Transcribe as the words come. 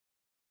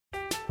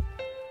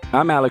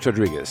I'm Alex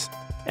Rodriguez.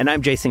 And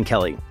I'm Jason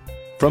Kelly.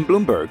 From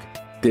Bloomberg,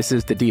 this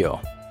is The Deal.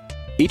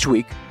 Each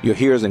week, you'll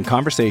hear us in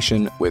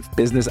conversation with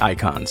business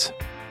icons.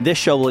 This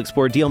show will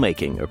explore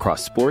deal-making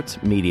across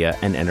sports, media,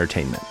 and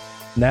entertainment.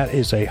 That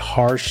is a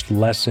harsh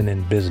lesson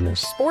in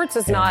business. Sports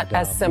is not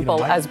as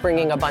simple as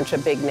bringing a bunch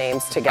of big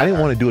names together. I didn't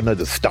want to do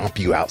another stomp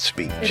you out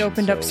speech. It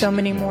opened up so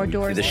many more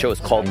doors. The show is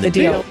called The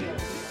Deal.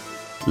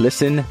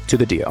 Listen to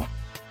The Deal.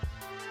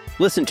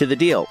 Listen to The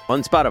Deal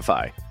on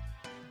Spotify.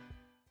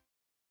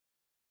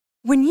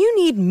 When you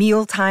need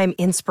mealtime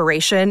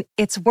inspiration,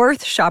 it's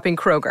worth shopping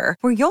Kroger,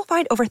 where you'll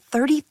find over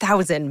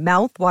 30,000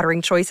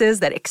 mouth-watering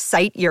choices that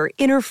excite your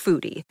inner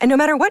foodie. And no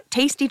matter what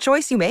tasty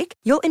choice you make,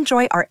 you'll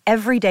enjoy our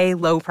everyday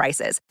low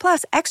prices,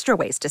 plus extra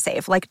ways to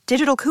save, like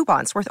digital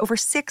coupons worth over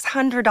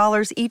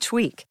 $600 each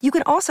week. You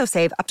can also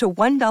save up to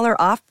 $1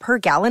 off per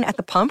gallon at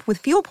the pump with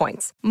fuel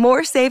points.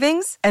 More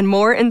savings and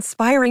more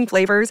inspiring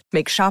flavors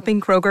make shopping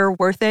Kroger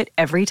worth it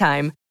every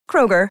time.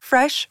 Kroger,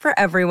 fresh for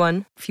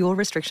everyone. Fuel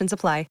restrictions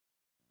apply.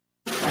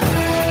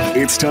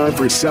 It's time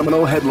for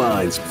Seminole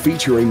Headlines,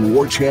 featuring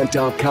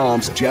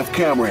WarChant.com's Jeff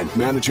Cameron,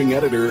 managing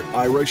editor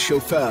Ira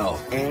Schofel,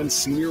 and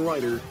senior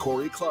writer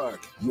Corey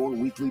Clark. Your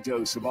weekly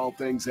dose of all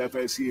things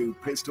FSU,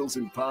 pistols,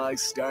 and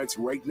pies starts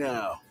right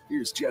now.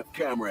 Here's Jeff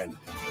Cameron.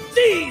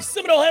 The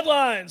Seminole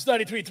Headlines,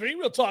 93.3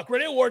 Real Talk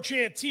Radio,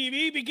 WarChant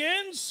TV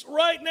begins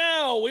right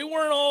now. We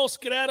weren't all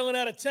skedaddling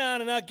out of town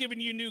and not giving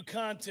you new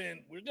content.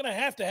 We're going to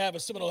have a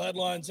Seminole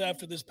Headlines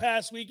after this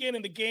past weekend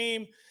in the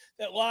game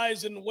that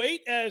lies in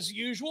wait, as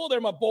usual.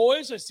 They're my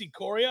boys. I see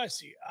Corey. I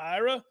see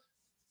Ira.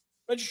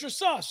 Register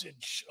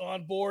Sausage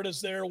on board,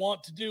 as they're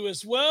wont to do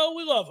as well.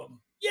 We love them.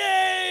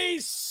 Yay,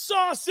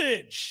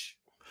 sausage!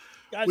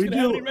 Guys, gonna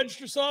have any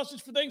Register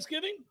Sausage for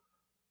Thanksgiving?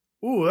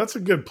 Ooh, that's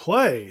a good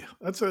play.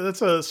 That's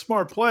a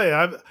smart play.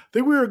 I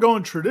think we were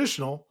going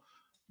traditional,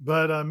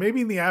 but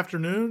maybe in the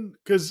afternoon,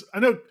 because I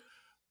know,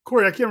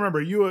 Corey, I can't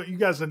remember. You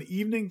guys an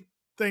evening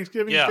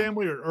Thanksgiving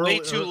family or early?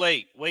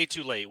 Way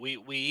too late.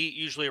 We eat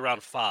usually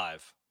around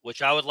 5,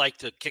 which I would like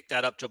to kick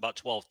that up to about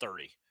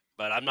 12:30.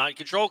 But I'm not in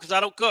control because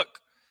I don't cook,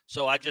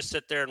 so I just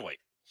sit there and wait.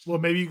 Well,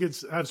 maybe you could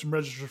have some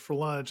registers for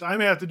lunch. I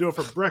may have to do it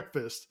for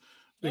breakfast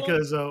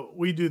because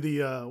we do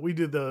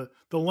the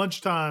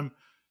lunchtime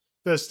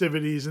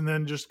festivities and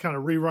then just kind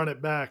of rerun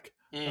it back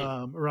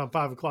around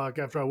 5 o'clock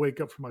after I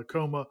wake up from my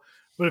coma.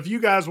 But if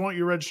you guys want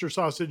your Register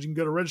Sausage, you can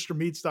go to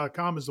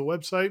registermeats.com is the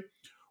website.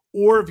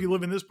 Or if you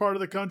live in this part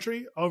of the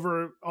country,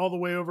 all the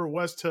way over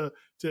west to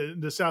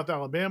South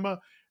Alabama,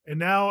 and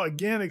now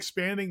again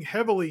expanding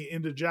heavily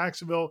into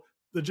Jacksonville.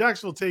 The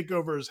Jacksonville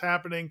takeover is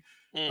happening.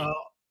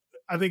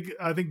 I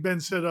think Ben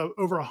said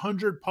over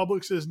 100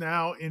 Publixes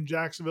now in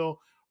Jacksonville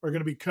are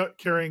going to be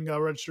carrying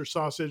Register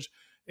Sausage.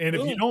 And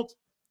if you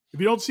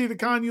don't see the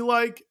kind you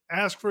like,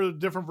 ask for the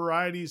different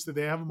varieties that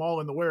they have them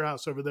all in the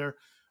warehouse over there.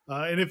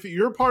 And if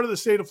you're part of the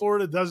state of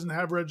Florida that doesn't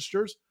have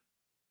registers,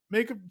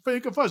 Make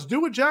a fuss.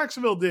 Do what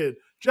Jacksonville did.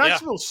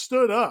 Jacksonville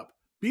stood up.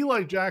 Be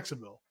like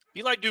Jacksonville.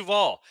 Be like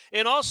Duval.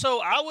 And also,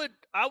 I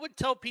would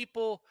tell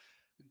people,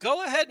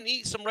 go ahead and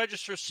eat some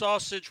Register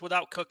Sausage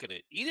without cooking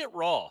it. Eat it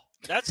raw.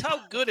 That's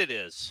how good it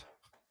is.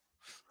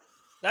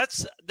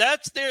 That's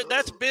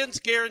Ben's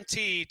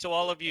guarantee to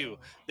all of you,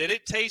 that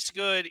it tastes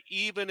good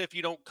even if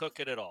you don't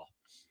cook it at all.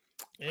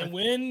 And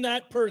when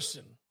that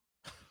person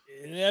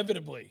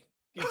inevitably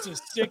gets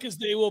as sick as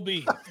they will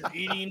be for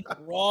eating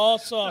raw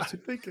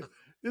sausage.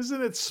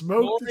 Isn't it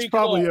smoked? It's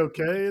probably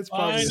okay. It's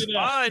probably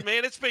fine,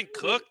 man. It's been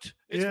cooked.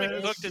 It's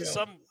been cooked in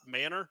some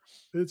manner.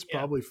 It's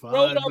probably fine.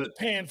 Throw it on the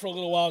pan for a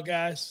little while,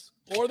 guys,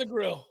 or the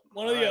grill.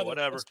 One or the other.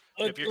 Whatever.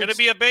 If you're going to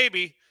be a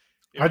baby,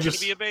 just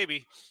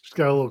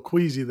got a little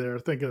queasy there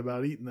thinking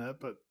about eating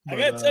that. But I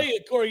got to tell you,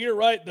 Corey, you're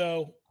right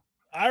though.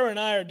 Ira and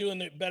I are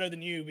doing it better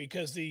than you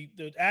because the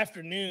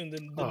afternoon,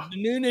 the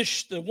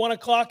noonish, the 1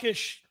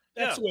 o'clock-ish,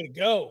 that's the way to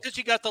go. Because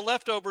you got the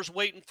leftovers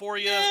waiting for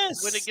you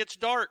when it gets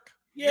dark.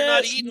 Yes, you're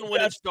not eating when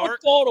it's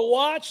dark. Football to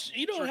watch.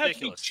 You don't have to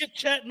be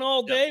chit-chatting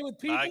all day with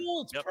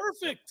people. It's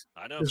perfect.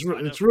 I know.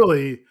 It's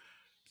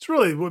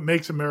really what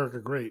makes America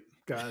great,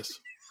 guys.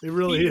 It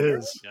really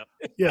is.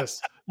 Yep.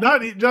 Yes.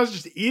 Not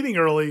just eating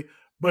early,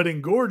 but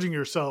engorging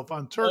yourself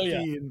on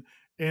turkey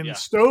and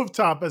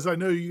stovetop, as I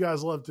know you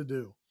guys love to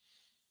do.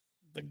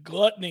 The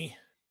gluttony.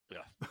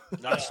 Yeah.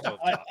 Not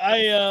stovetop.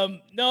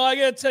 I got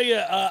to tell you,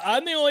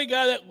 I'm the only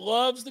guy that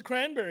loves the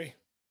cranberry.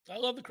 I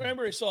love the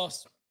cranberry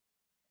sauce.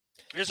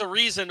 There's a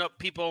reason that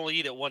people only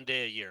eat it one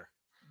day a year.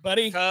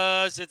 Buddy.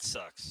 Because it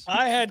sucks.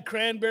 I had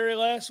cranberry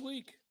last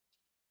week.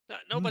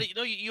 Nobody,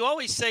 you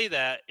always say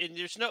that, and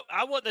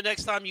I want the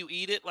next time you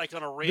eat it, like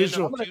on a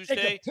random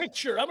Tuesday.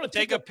 I'm going to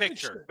take a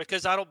picture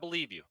because I don't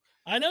believe you.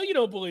 I know you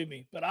don't believe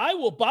me, but I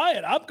will buy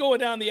it. I'm going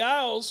down the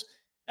aisles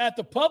at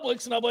the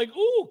Publix, and I'm like,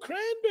 ooh,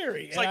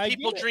 cranberry. It's like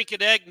people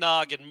drinking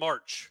eggnog in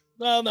March.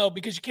 Well, no,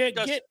 because you can't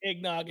get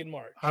eggnog in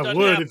March. I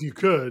would if you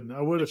could.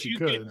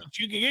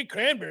 You can get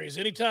cranberries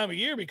any time of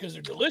year because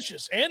they're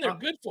delicious and they're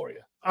good for you.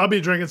 I'll be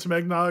drinking some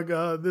eggnog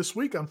this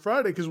week on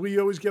Friday because we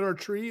always get our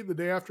tree the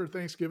day after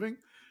Thanksgiving.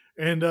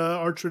 And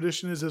our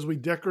tradition is as we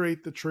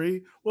decorate the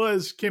tree, well,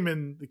 as Kim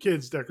and the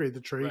kids decorate the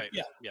tree, Right.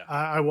 Yeah.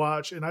 I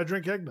watch and I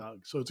drink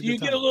eggnog. So it's a good time. You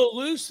get a little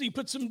loose, so you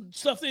put some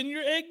stuff in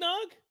your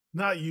eggnog?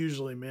 Not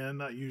usually, man.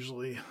 Not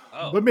usually.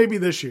 Oh. But maybe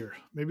this year.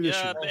 Maybe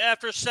this year.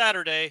 After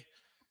Saturday,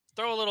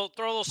 throw a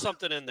little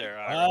something in there.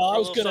 I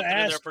was going to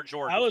ask for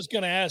Jordan. I was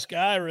going to ask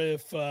Ira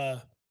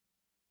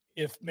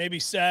if maybe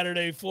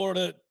Saturday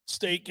Florida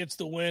State gets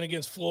the win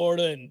against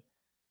Florida, and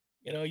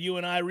you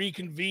and I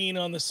reconvene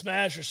on the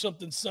Smash or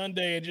something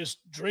Sunday and just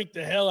drink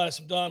the hell out of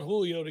some Don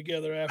Julio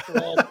together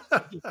after all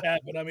this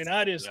happened. I mean,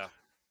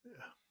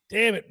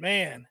 damn it,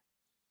 man.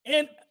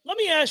 And let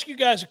me ask you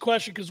guys a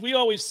question, because we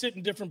always sit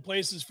in different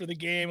places for the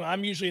game.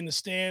 I'm usually in the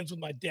stands with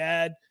my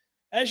dad,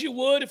 as you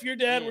would if your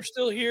dad were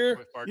still here.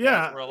 If our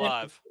dads were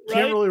alive.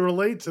 Can't really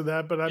relate to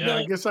that, but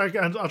I guess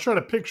I'll try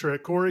to picture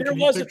it. Corey, there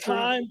can was you a picture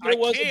time. it? There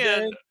was a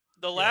day.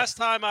 The last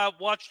time I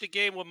watched a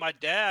game with my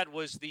dad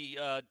was the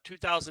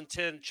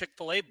 2010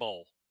 Chick-fil-A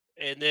Bowl.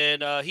 And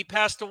then he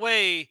passed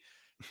away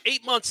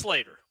 8 months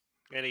later,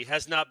 and he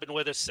has not been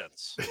with us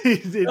since.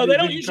 No, they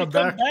don't usually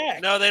come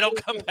back. No, they don't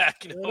come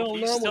back. No,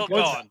 he's still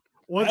gone.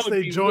 Once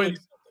they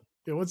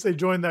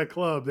join that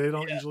club, they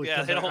don't usually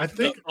come back. I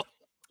think.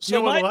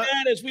 So my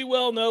dad, as we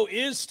well know,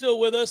 is still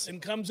with us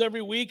and comes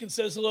every week and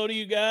says hello to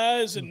you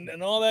guys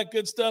and all that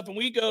good stuff. And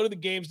we go to the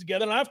games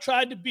together. And I've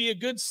tried to be a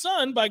good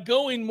son by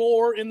going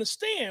more in the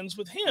stands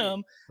with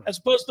him as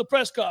opposed to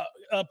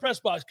the press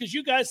box, because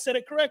you guys said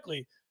it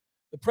correctly.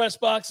 The press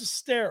box is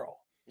sterile.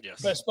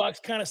 Yes. Press box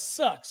kind of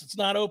sucks. It's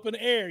not open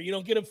air. You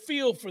don't get a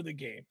feel for the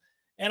game.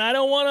 And I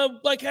don't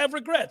want to have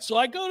regrets. So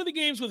I go to the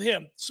games with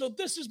him. So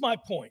this is my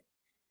point.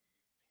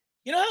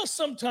 You know how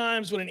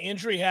sometimes when an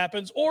injury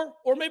happens, or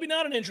maybe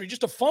not an injury,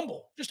 just a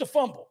fumble,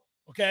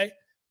 okay?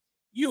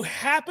 You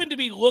happen to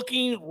be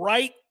looking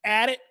right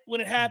at it when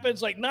it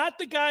happens, like not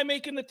the guy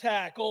making the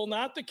tackle,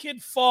 not the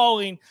kid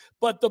falling,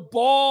 but the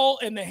ball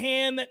and the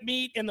hand that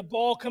meet and the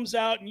ball comes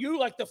out, and you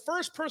like the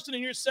first person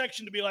in your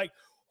section to be like,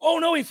 oh,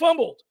 no, he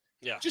fumbled.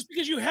 Yeah. Just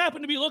because you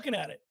happen to be looking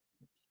at it.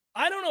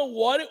 I don't know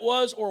what it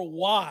was or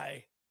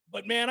why,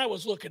 but, man, I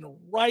was looking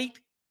right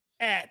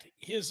at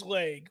his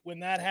leg when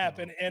that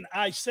happened. And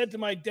I said to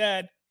my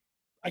dad,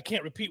 I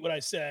can't repeat what I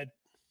said,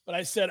 but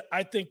I said,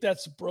 I think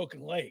that's a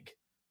broken leg.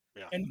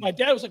 Yeah. And my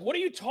dad was like, what are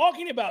you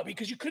talking about?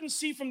 Because you couldn't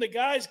see from the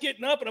guys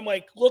getting up. And I'm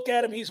like, look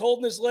at him. He's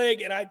holding his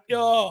leg. And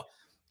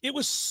it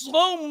was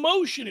slow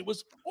motion. It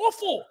was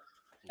awful.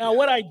 Now,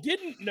 what I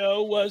didn't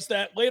know was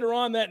that later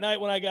on that night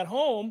when I got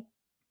home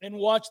and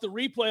watched the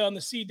replay on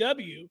the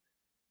CW,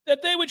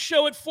 that they would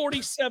show it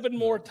 47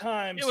 more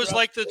times. It was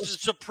like the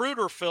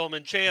Zapruder film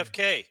in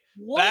JFK.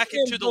 Back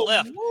into the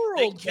left.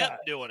 They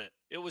kept doing it.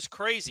 It was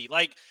crazy.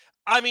 Like,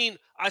 I mean,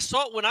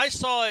 when I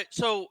saw it,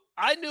 so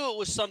I knew it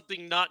was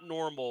something not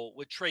normal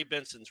with Trey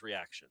Benson's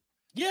reaction.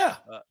 Yeah.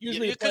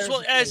 Usually because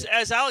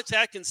as Alex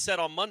Atkins said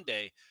on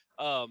Monday,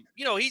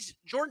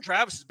 Jordan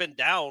Travis has been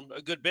down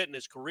a good bit in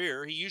his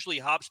career. He usually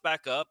hops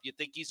back up. You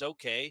think he's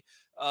okay.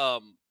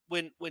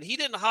 When he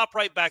didn't hop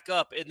right back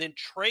up, and then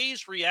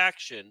Trey's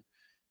reaction,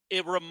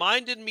 it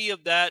reminded me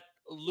of that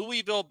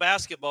Louisville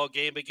basketball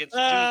game against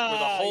Duke where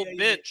the whole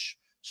bench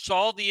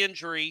saw the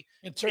injury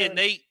and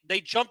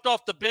they jumped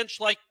off the bench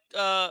like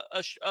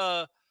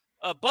a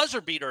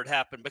buzzer beater had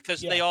happened because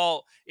they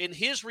all, in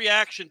his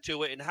reaction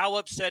to it and how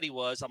upset he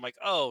was, I'm like,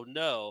 oh,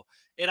 no.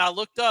 And I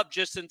looked up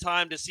just in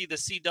time to see the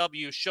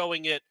CW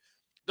showing it,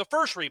 the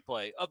first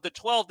replay of the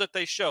 12 that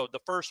they showed, the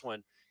first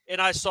one,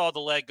 and I saw the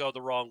leg go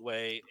the wrong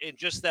way. And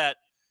just that,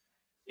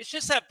 it's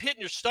just that pit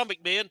in your stomach,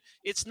 man.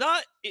 It's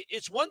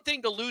one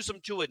thing to lose him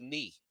to a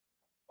knee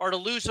or to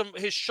lose him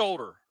his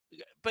shoulder.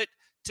 But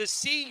to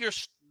see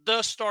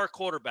the star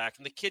quarterback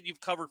and the kid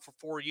you've covered for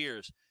 4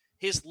 years,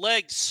 his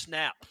legs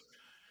snap.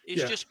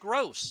 It's just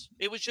gross.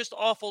 It was just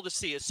awful to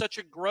see. It's such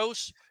a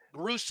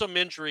gruesome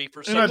injury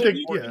for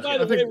somebody.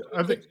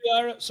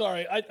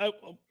 Sorry,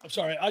 I'm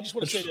sorry. I just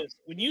want to say this.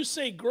 When you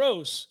say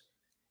gross,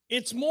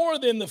 it's more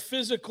than the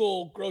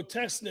physical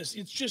grotesqueness.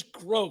 It's just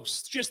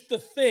gross. Just the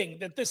thing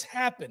that this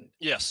happened.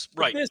 Yes,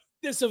 right.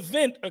 This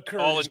event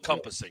occurred. All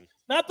encompassing.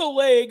 Not the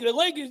leg. The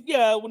leg is,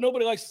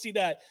 nobody likes to see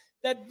that.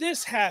 That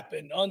this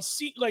happened on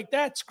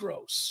that's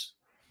gross.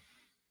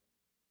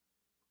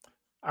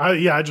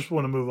 I just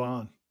want to move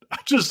on. I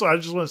just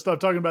want to stop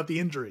talking about the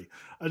injury.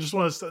 I just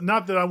want to,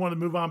 not that I want to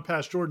move on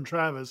past Jordan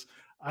Travis.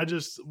 I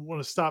just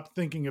want to stop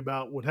thinking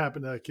about what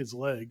happened to that kid's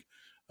leg.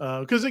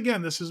 Because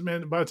again,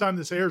 by the time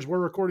this airs, we're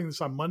recording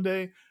this on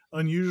Monday.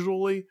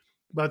 Unusually,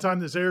 by the time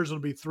this airs,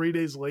 it'll be 3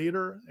 days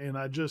later. And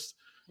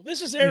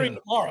this is airing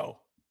tomorrow.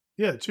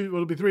 Yeah,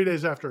 it'll be 3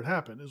 days after it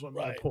happened. Is what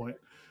my point.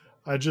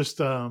 I just,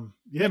 man,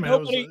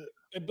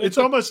 it's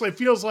almost like,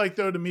 feels like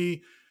though to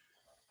me,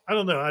 I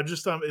don't know. I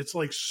just, it's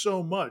like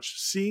so much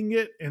seeing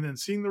it and then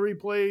seeing the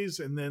replays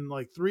and then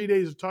like 3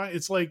 days of time.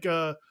 It's like,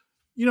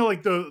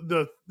 like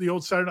the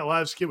old Saturday Night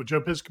Live skit with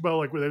Joe Piscopo,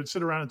 like where they would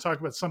sit around and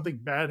talk about something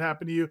bad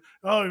happened to you.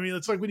 Oh, I mean,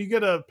 it's like when you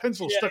get a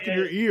pencil stuck in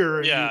your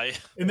ear,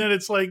 and then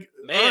it's like,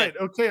 man, all right,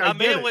 okay, I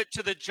get it. Went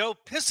to the Joe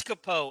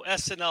Piscopo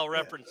SNL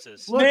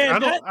references. Look,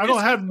 man, I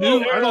don't have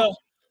new.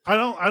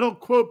 I don't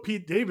quote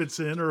Pete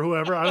Davidson or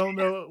whoever. I don't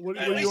know what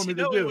do you want me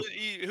to do.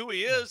 Who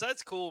he is?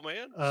 That's cool,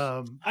 man.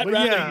 I'd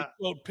rather you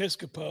quote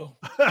Piscopo.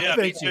 Yeah,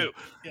 me too.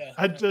 Yeah,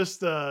 I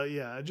just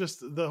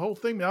the whole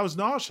thing. I was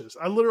nauseous.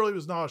 I literally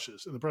was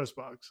nauseous in the press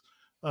box,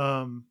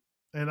 and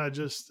I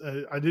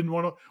didn't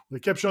want to. They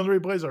kept showing the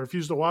replays. I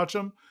refused to watch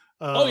them.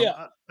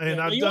 And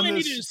I've you done only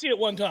this. needed to see it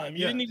one time.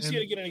 You didn't need to see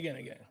it again and again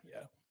and again.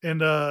 Yeah.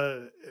 And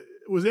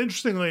it was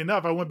interestingly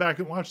enough, I went back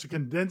and watched the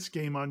condensed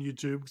game on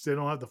YouTube because they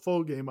don't have the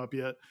full game up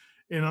yet.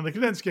 And on the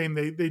condensed game,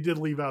 they did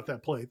leave out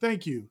that play.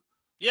 Thank you.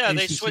 Yeah, ACC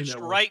they switched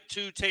Network. right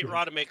to Tate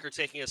Rodemaker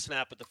taking a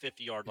snap at the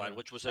 50-yard line,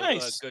 which was a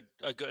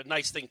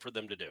nice thing for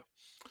them to do.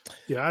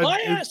 Yeah,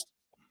 I asked.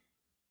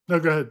 No,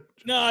 go ahead.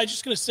 No, I was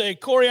just going to say,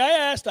 Corey, I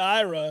asked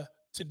Ira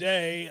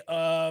today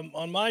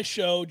on my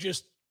show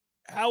just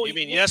how. You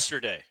mean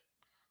yesterday?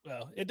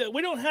 Well,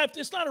 we don't have to.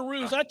 It's not a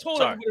ruse. I told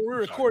sorry. everybody we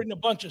were recording a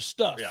bunch of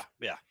stuff.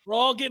 Yeah. We're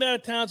all getting out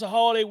of town. It's a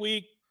holiday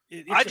week.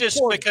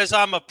 Because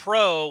I'm a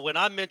pro, when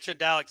I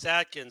mentioned Alex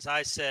Atkins,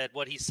 I said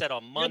what he said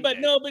on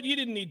Monday. But you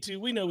didn't need to.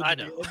 We know. I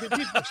know.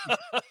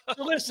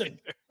 So listen,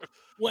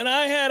 when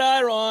I had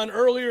Ira on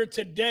earlier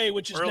today,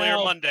 which is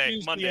now Monday,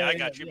 Tuesday, I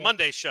got you. Yeah.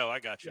 Monday show,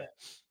 I got you.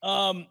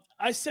 Yeah.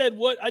 I said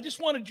I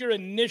just wanted your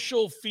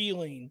initial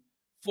feeling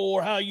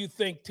for how you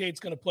think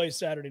Tate's going to play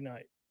Saturday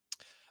night.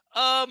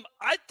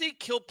 I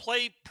think he'll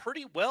play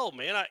pretty well,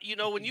 man.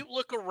 When you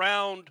look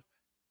around,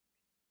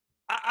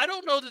 I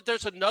don't know that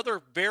there's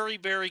another very,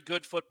 very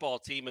good football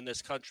team in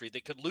this country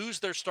that could lose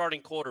their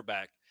starting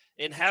quarterback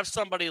and have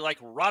somebody like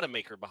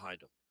Rodemaker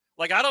behind him.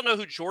 Like, I don't know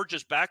who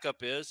Georgia's backup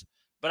is,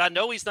 but I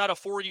know he's not a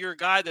 4-year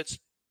guy that's,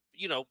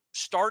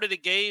 started a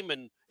game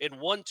and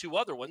won 2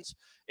 other ones.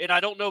 And I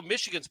don't know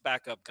Michigan's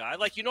backup guy.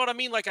 Like, you know what I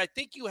mean? Like, I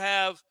think you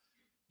have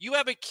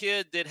a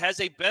kid that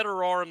has a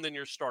better arm than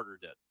your starter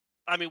did.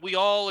 I mean, we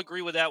all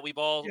agree with that. We've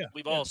all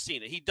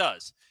seen it. He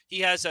does. He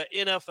has an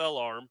NFL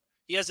arm.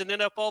 He has an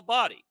NFL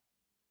body.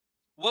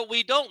 What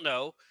we don't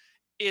know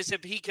is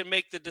if he can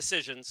make the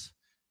decisions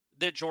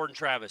that Jordan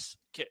Travis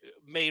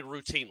made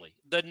routinely,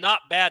 the not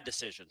bad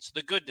decisions,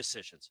 the good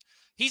decisions.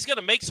 He's going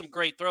to make some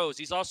great throws.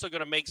 He's also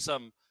going to make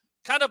some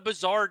kind of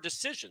bizarre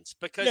decisions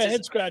because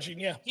head scratching.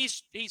 Yeah,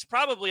 he's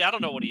probably, I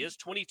don't know what he is,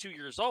 22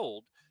 years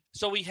old.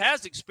 So he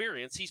has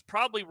experience. He's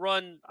probably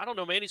run, I don't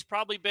know, man. He's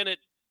probably been at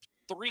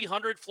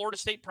 300 Florida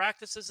State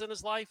practices in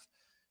his life.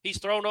 He's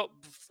thrown up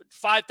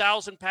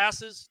 5,000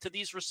 passes to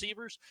these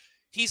receivers.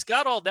 He's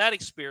got all that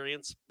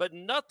experience, but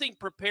nothing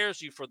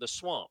prepares you for the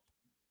swamp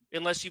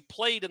unless you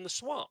played in the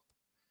swamp.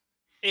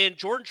 And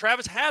Jordan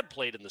Travis had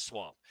played in the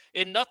swamp.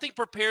 And nothing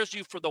prepares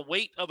you for the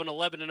weight of an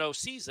 11-0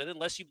 season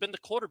unless you've been the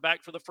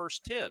quarterback for the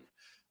first 10.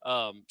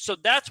 So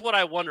that's what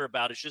I wonder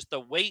about is just the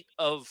weight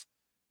of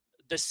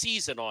the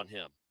season on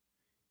him.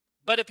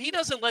 But if he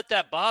doesn't let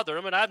that bother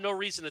him, and I have no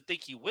reason to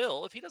think he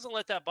will, if he doesn't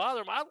let that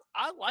bother him,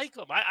 I like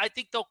him. I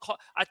think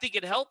I think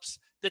it helps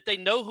that they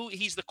know who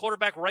he's the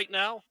quarterback right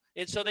now,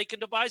 and so they can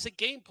devise a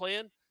game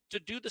plan to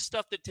do the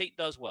stuff that Tate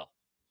does well.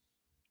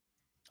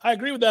 I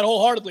agree with that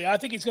wholeheartedly. I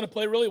think he's going to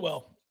play really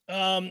well.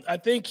 I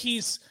think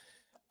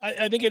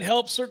I think it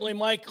helps certainly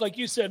Mike, like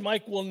you said,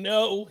 Mike will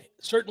know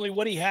certainly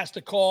what he has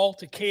to call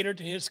to cater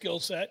to his skill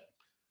set.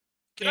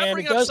 Can I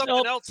bring up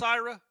something else,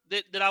 Ira,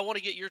 that I want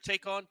to get your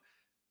take on?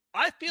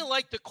 I feel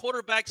like the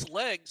quarterback's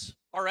legs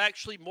are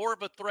actually more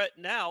of a threat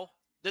now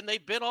than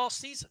they've been all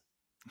season.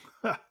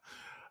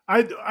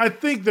 I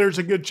think there's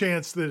a good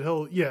chance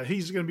that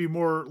he's going to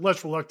be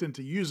less reluctant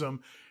to use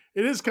them.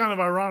 It is kind of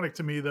ironic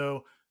to me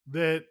though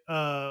that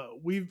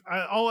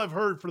all I've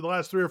heard for the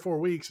last 3 or 4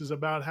 weeks is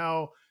about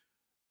how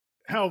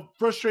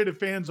frustrated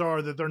fans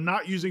are that they're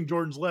not using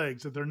Jordan's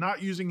legs, that they're not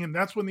using him.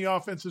 That's when the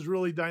offense is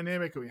really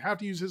dynamic. We have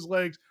to use his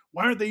legs.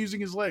 Why aren't they using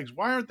his legs?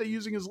 Why aren't they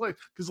using his legs?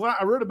 Because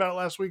I wrote about it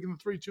last week in the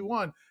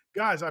 3-2-1.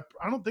 Guys, I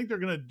don't think they're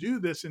going to do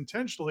this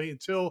intentionally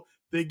until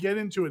they get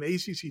into an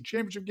ACC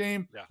championship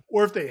game,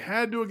 or if they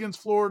had to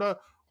against Florida,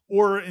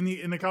 or in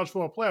the college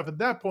football playoff. At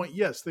that point,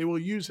 yes, they will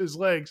use his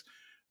legs.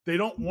 They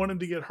don't want him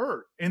to get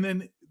hurt. And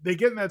then they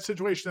get in that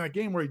situation in that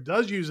game where he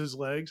does use his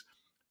legs,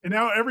 and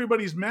now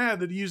everybody's mad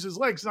that he used his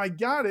legs. And I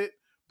got it,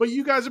 but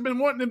you guys have been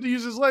wanting him to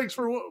use his legs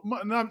for –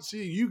 not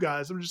seeing you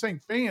guys. I'm just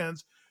saying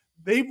fans –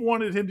 they've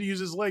wanted him to use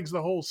his legs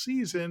the whole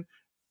season,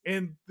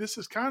 and this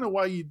is kind of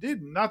why you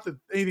didn't. Not that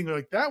anything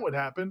like that would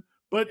happen,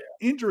 but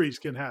injuries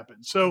can happen.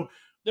 So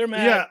they're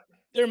mad. Yeah.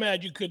 They're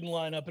mad you couldn't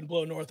line up and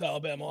blow North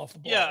Alabama off the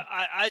ball. Yeah,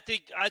 I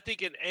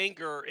think in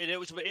anger, and it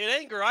was in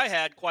anger I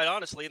had, quite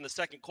honestly, in the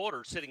second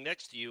quarter, sitting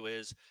next to you,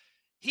 is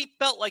he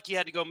felt like he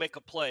had to go make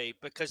a play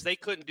because they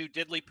couldn't do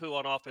diddly poo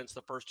on offense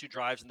the first 2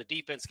 drives, and the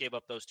defense gave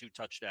up those 2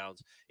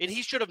 touchdowns. And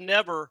he should have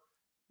never,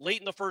 late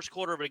in the first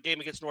quarter of a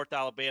game against North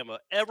Alabama,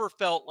 ever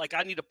felt like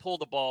I need to pull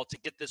the ball to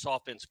get this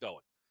offense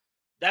going.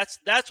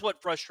 That's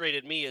what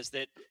frustrated me, is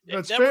that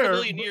that's never fair, in a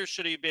million years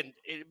should he have been.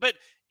 But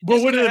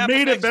would it have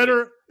made it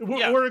better?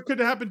 Where it could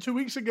have happened 2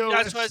 weeks ago.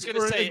 That's what I was going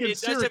to say.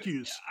 Against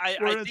Syracuse.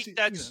 I think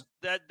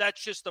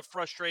that's just the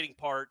frustrating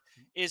part,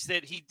 is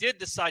that he did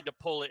decide to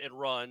pull it and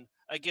run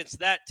against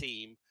that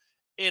team.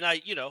 And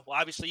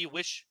obviously you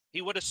wish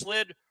he would have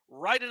slid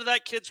right into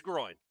that kid's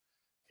groin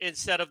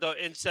instead of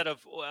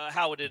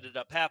how it ended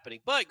up happening.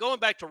 But going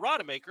back to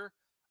Rodemaker,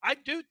 I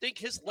do think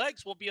his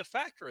legs will be a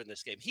factor in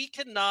this game.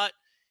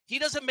 He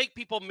doesn't make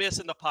people miss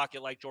in the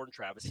pocket like Jordan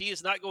Travis. He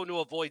is not going to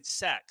avoid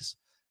sacks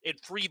and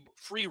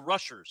free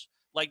rushers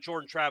like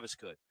Jordan Travis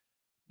could.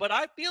 But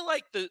I feel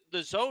like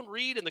the zone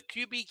read and the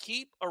QB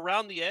keep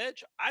around the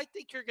edge, I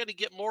think you're going to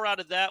get more out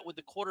of that with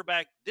the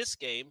quarterback this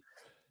game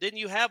than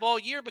you have all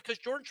year, because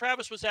Jordan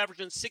Travis was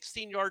averaging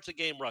 16 yards a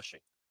game rushing.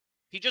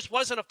 He just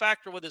wasn't a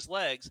factor with his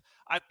legs.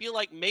 I feel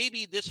like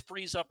maybe this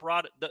frees up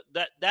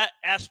that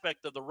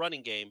aspect of the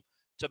running game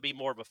to be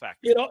more of a factor.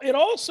 It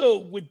also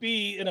would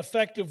be an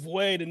effective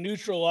way to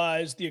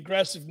neutralize the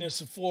aggressiveness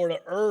of Florida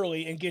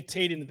early and get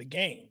Tate into the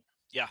game.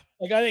 Yeah.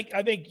 Like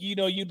I think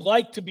you'd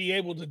like to be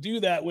able to do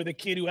that with a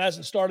kid who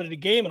hasn't started a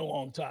game in a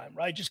long time,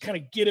 right? Just kind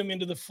of get him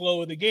into the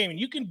flow of the game. And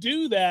you can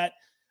do that,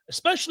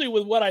 especially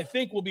with what I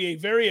think will be a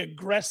very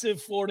aggressive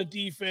Florida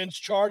defense,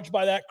 charged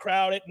by that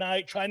crowd at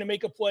night, trying to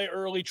make a play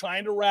early,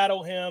 trying to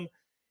rattle him.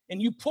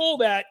 And you pull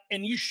that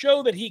and you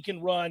show that he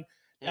can run.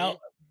 Now,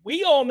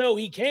 we all know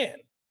he can.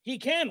 He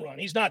can run.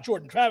 He's not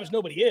Jordan Travis.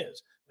 Nobody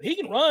is. But he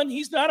can run.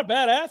 He's not a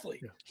bad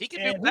athlete. Yeah. He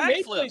can do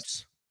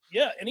backflips.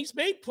 Yeah, and he's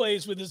made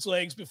plays with his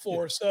legs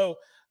before. So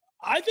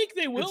I think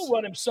they will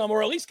run him some,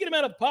 or at least get him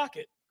out of the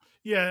pocket.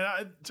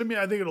 Yeah, to me,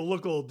 I think it'll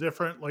look a little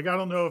different. Like, I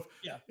don't know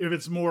if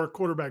it's more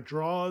quarterback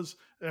draws.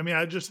 I mean,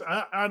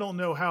 I don't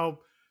know how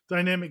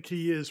dynamic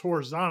he is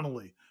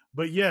horizontally.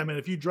 But, yeah, man,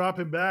 if you drop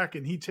him back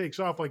and he takes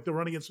off like the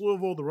run against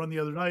Louisville, the run the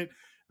other night,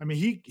 I mean,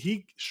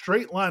 he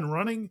straight line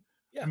running.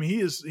 Yeah. I mean, he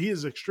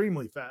is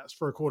extremely fast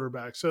for a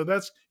quarterback. So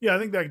I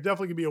think that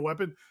definitely could be a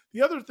weapon.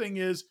 The other thing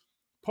is,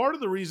 part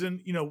of the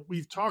reason,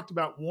 we've talked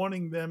about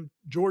wanting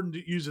Jordan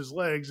to use his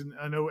legs, and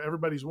I know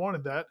everybody's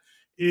wanted that,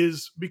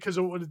 is because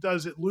of what it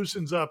does. It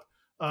loosens up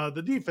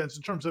the defense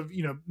in terms of,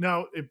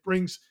 now it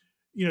brings,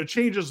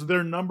 changes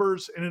their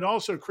numbers, and it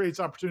also creates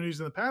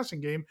opportunities in the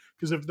passing game,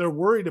 because if they're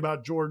worried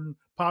about Jordan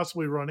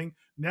possibly running,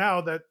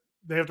 now that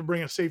they have to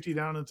bring a safety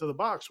down into the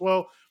box.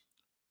 Well,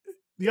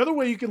 the other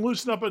way you can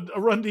loosen up a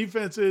run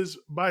defense is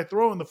by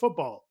throwing the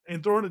football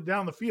and throwing it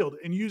down the field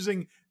and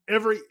using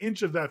every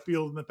inch of that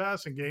field in the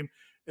passing game.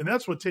 And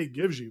that's what Tate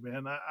gives you,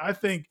 man. I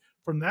think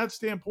from that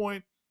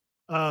standpoint,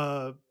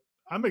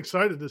 I'm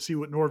excited to see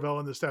what Norvell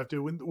and the staff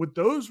do with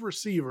those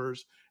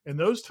receivers and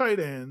those tight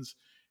ends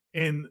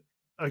and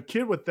a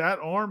kid with that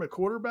arm at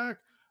quarterback.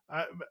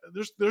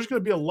 There's going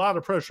to be a lot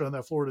of pressure on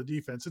that Florida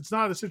defense. It's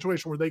not a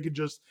situation where they could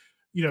just,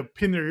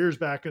 pin their ears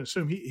back and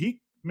assume he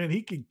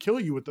can kill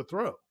you with the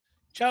throw.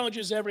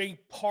 Challenges every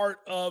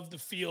part of the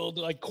field.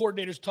 Like,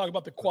 coordinators talk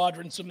about the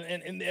quadrants,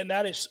 and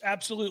that is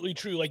absolutely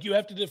true. Like, you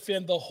have to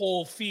defend the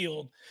whole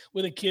field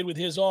with a kid with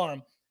his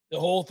arm. The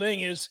whole thing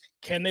is,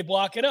 can they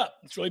block it up?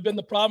 It's really been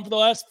the problem for the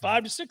last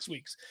 5 to 6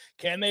 weeks.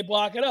 Can they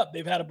block it up?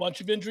 They've had a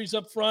bunch of injuries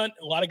up front.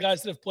 A lot of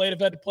guys that have played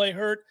have had to play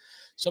hurt.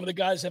 Some of the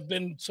guys have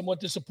been somewhat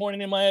disappointing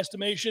in my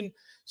estimation.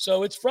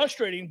 So it's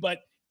frustrating,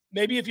 but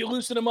maybe if you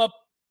loosen them up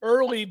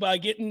early by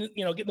getting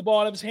the ball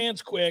out of his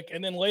hands quick,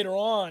 and then later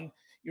on,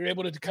 you're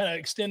able to kind of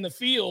extend the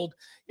field.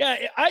 Yeah,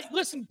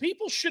 listen,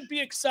 people should be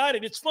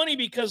excited. It's funny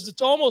because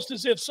it's almost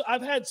as if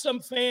I've had some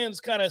fans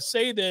kind of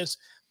say this,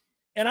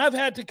 and I've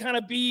had to kind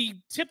of be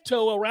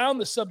tiptoe around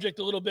the subject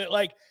a little bit.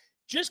 Like,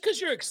 just because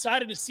you're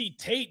excited to see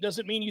Tate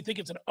doesn't mean you think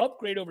it's an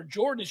upgrade over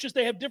Jordan. It's just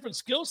they have different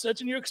skill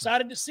sets, and you're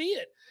excited to see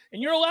it.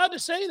 And you're allowed to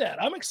say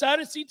that. I'm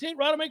excited to see Tate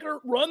Rodemaker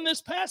run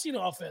this passing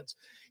offense.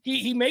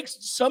 He makes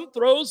some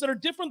throws that are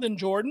different than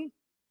Jordan.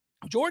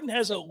 Jordan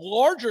has a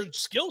larger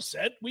skill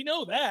set. We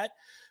know that.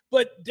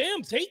 But,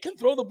 damn, Tate can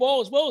throw the ball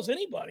as well as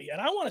anybody.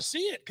 And I want to see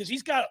it because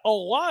he's got a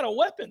lot of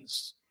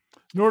weapons.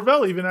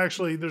 Norvell even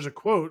actually, there's a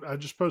quote. I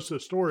just posted a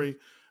story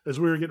as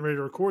we were getting ready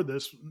to record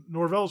this.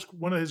 Norvell's,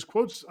 one of his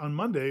quotes on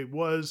Monday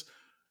was,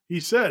 he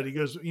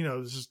goes,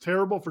 this is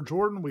terrible for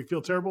Jordan. We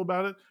feel terrible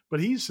about it. But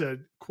he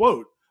said,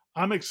 quote,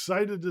 "I'm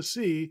excited to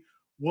see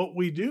what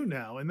we do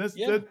now." And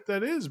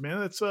that is, man.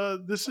 That's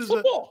this is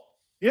football.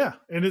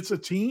 And it's a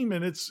team,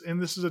 and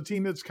this is a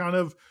team that's kind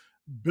of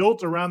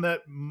built around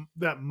that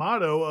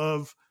motto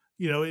of,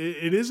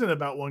 it isn't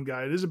about one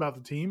guy, it is about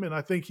the team. And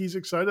I think he's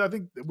excited. I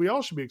think we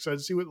all should be excited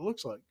to see what it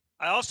looks like.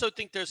 I also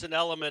think there's an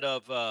element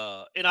of,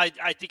 and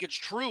I think it's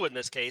true in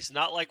this case,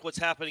 not like what's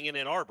happening in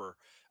Ann Arbor.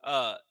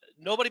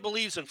 Nobody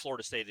believes in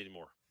Florida State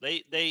anymore.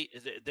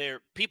 They're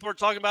people are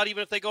talking about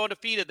even if they go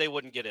undefeated, they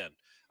wouldn't get in.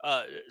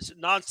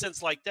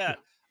 Nonsense like that.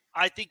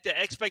 I think the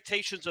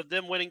expectations of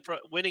them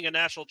winning a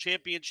national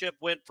championship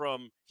went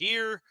from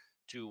here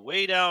to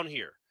way down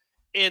here.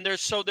 And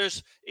it's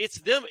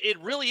them. It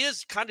really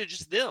is kind of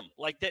just them,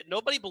 like that.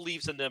 Nobody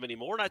believes in them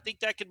anymore. And I think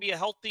that could be a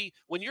healthy,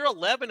 when you're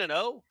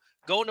 11-0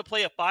 going to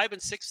play a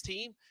 5-6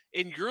 team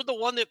and you're the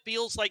one that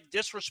feels like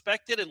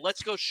disrespected and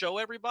let's go show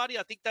everybody.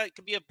 I think that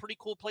could be a pretty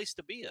cool place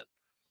to be in.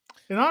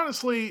 And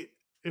honestly,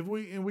 if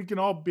we can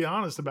all be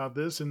honest about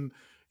this, and,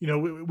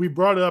 we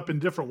brought it up in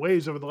different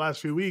ways over the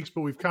last few weeks,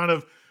 but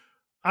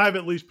I've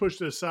at least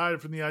pushed it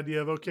aside from the idea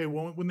of, okay,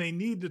 well, when they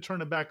need to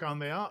turn it back on,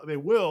 they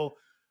will.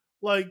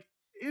 Like,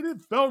 it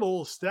had felt a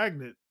little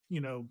stagnant,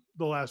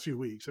 the last few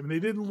weeks. I mean, they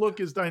didn't look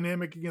as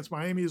dynamic against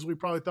Miami as we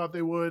probably thought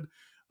they would.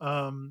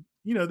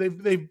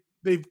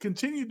 They've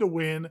continued to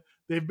win.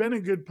 They've been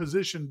in good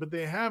position, but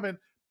they haven't.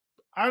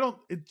 I don't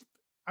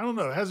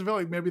know. It hasn't felt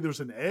like maybe there's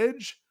an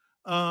edge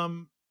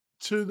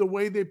to the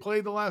way they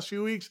played the last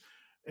few weeks,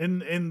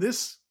 and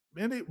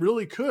it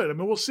really could. I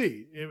mean, we'll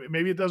see.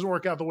 Maybe it doesn't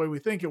work out the way we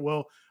think it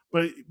will,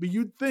 but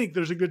you'd think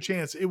there's a good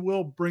chance it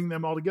will bring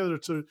them all together.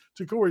 To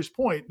Corey's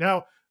point,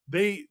 now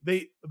they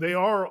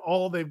are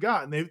all they've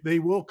got, and they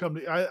will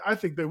come. I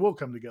think they will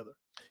come together.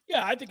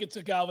 Yeah, I think it's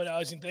a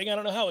galvanizing thing. I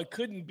don't know how it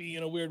couldn't be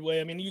in a weird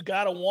way. I mean, you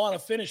got to want to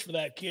finish for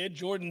that kid.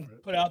 Jordan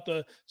put out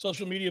the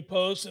social media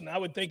posts, and I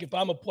would think if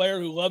I'm a player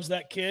who loves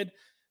that kid,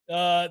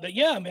 that,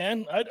 yeah,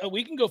 man,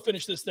 we can go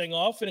finish this thing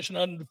off, finish an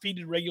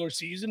undefeated regular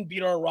season,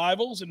 beat our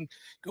rivals, and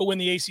go win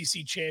the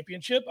ACC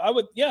championship. I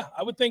would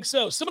think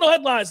so. Seminole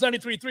Headlines,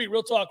 93.3,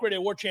 Real Talk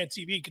Radio, War Chant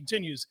TV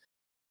continues.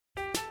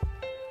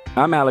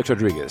 I'm Alex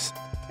Rodriguez.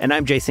 And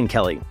I'm Jason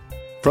Kelly.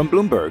 From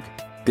Bloomberg,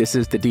 this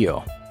is The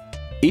Deal.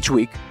 Each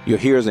week, you'll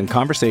hear us in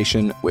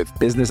conversation with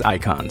business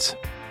icons.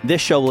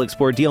 This show will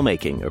explore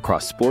deal-making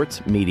across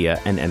sports,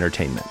 media, and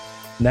entertainment.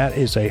 That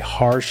is a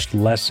harsh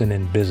lesson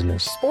in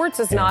business.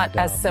 Sports is not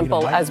as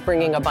simple as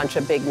bringing a bunch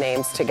of big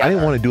names together. I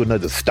didn't want to do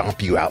another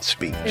stomp you out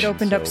speech. It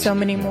opened up so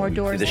many more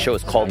doors. The show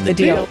is called The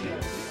Deal.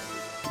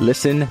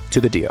 Listen to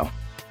The Deal.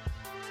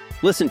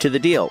 Listen to The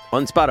Deal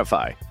on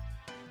Spotify.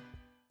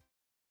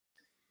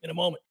 In a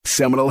moment.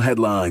 Seminole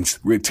Headlines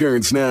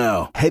returns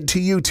now. Head to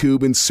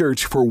YouTube and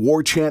search for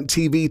War Chant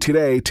TV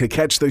today to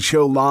catch the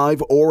show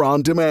live or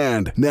on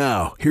demand.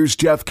 Now, here's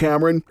Jeff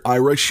Cameron,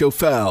 Ira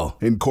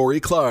Schofel, and Corey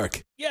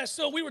Clark. Yeah,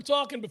 so we were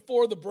talking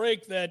before the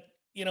break that,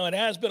 it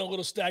has been a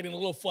little stagnant, a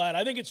little flat.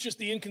 I think it's just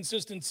the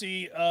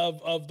inconsistency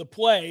of the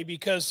play,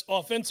 because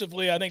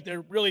offensively, I think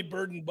they're really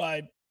burdened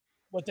by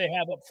what they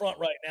have up front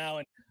right now.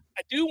 And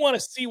I do want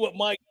to see what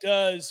Mike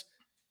does,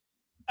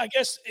 I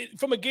guess,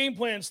 from a game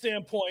plan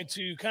standpoint,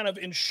 to kind of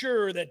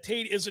ensure that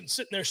Tate isn't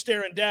sitting there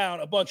staring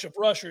down a bunch of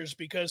rushers,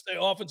 because the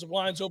offensive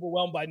line's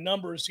overwhelmed by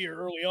numbers here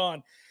early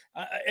on.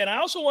 And I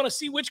also want to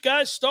see which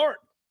guys start.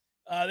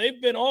 They've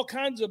been all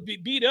kinds of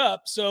beat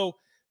up. So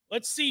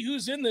let's see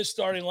who's in this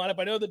starting lineup.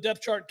 I know the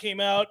depth chart came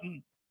out,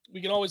 and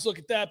we can always look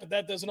at that, but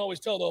that doesn't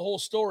always tell the whole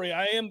story.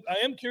 I am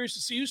curious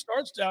to see who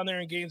starts down there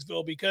in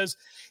Gainesville, because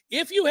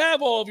if you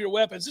have all of your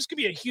weapons, this could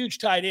be a huge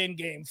tight end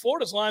game.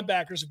 Florida's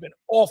linebackers have been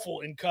awful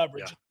in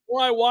coverage. Yeah. The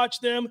more I watch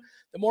them,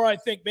 the more I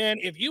think, man,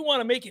 if you want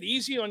to make it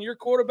easy on your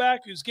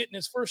quarterback who's getting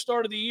his first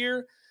start of the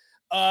year,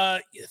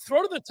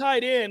 throw to the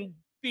tight end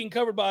being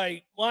covered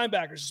by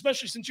linebackers,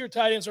 especially since your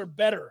tight ends are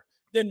better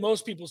than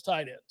most people's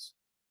tight ends.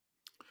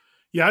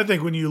 Yeah, I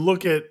think when you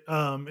look at,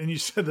 and you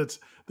said that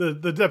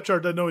the depth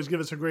chart doesn't always give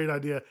us a great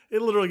idea.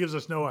 It literally gives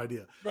us no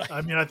idea. Right.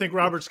 I mean, I think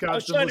Robert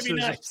Scott's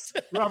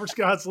Robert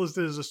Scott's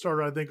listed as a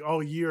starter, I think,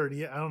 all year,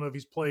 and I don't know if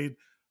he's played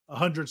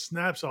 100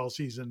 snaps all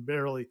season,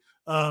 barely.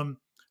 But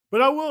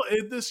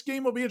this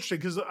game will be interesting,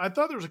 because I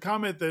thought there was a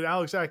comment that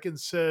Alex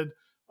Atkins said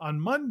on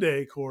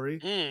Monday, Corey.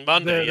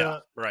 Monday,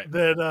 right.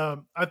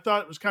 That I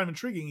thought was kind of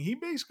intriguing. He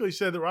basically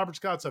said that Robert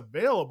Scott's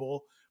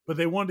available, but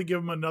they wanted to give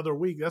him another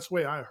week. That's the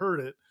way I heard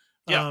it.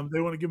 Yeah. They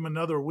want to give him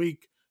another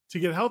week to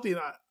get healthy.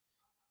 And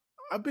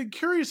I've been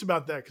curious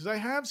about that, because I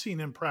have seen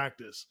him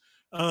practice.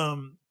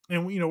 And,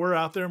 we're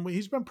out there, and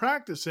he's been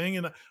practicing.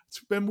 And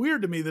it's been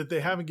weird to me that they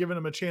haven't given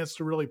him a chance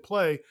to really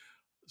play.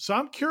 So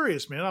I'm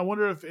curious, man. I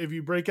wonder if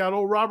you break out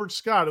old Robert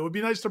Scott, it would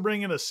be nice to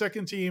bring in a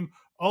second-team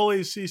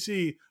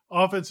All-ACC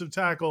offensive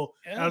tackle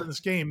out of this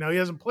game. Now, he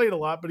hasn't played a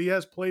lot, but he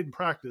has played in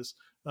practice.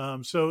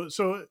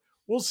 So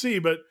we'll see.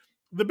 But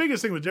the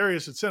biggest thing with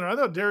Darius at center, I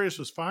thought Darius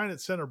was fine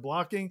at center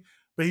blocking,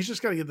 but he's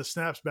just got to get the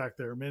snaps back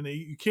there, man.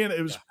 You can't.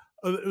 It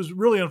was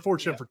really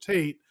unfortunate for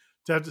Tate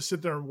to have to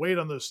sit there and wait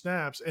on those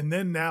snaps, and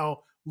then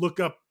now look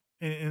up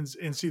and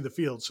see the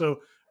field.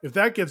 So if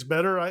that gets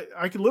better,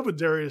 I can live with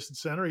Darius at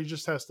center. He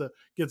just has to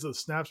get to the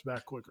snaps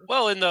back quicker.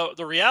 Well, and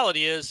the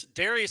reality is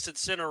Darius at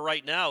center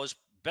right now is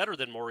better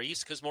than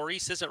Maurice, because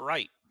Maurice isn't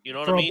right. You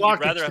know what I mean? From a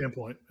blocking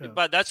standpoint. Yeah.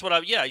 But that's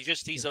what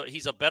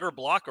he's a better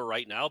blocker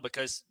right now,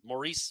 because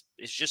Maurice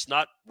is just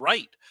not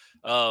right.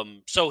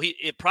 So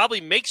it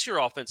probably makes your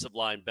offensive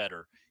line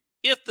better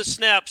if the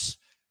snaps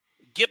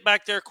get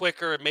back there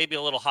quicker and maybe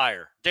a little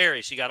higher.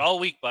 Darius, you got all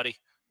week, buddy.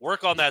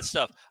 Work on that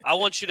stuff. I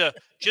want you to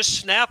just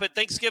snap at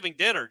Thanksgiving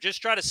dinner.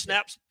 Just try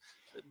to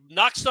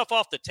knock stuff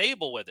off the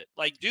table with it.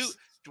 Like,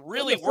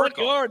 really work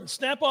on yard and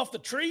snap off the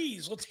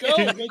trees. Let's go.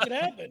 Make it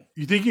happen.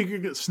 You think you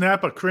could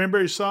snap a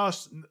cranberry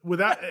sauce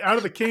out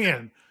of the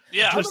can?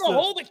 Yeah. I'm going to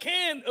hold the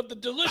can of the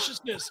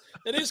deliciousness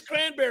that is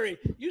cranberry.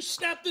 You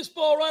snap this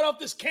ball right off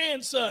this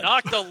can, son.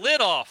 Knock the lid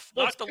off.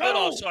 Knock the lid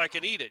off so I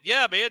can eat it.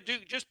 Yeah, man.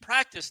 Dude, just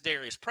practice,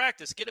 Darius.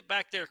 Practice. Get it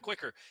back there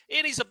quicker.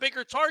 And he's a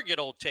bigger target,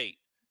 old Tate.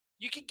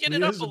 You can get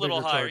it up a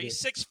little higher. Target.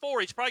 He's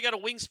 6'4". He's probably got a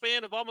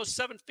wingspan of almost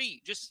 7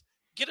 feet. Just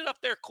get it up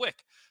there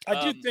quick.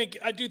 I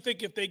do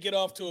think if they get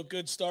off to a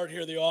good start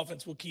here, the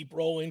offense will keep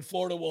rolling.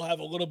 Florida will have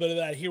a little bit of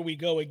that. Here we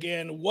go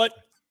again. What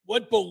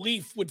what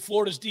belief would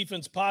Florida's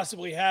defense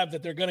possibly have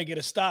that they're going to get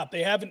a stop?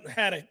 They haven't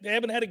had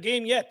a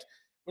game yet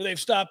where they've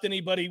stopped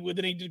anybody with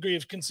any degree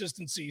of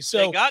consistency.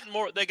 So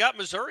they got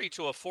Missouri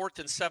to a 4th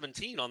and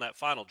 17 on that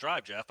final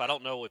drive, Jeff. I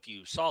don't know if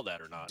you saw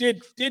that or not.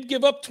 Did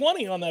give up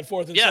 20 on that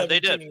 4th and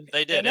 17.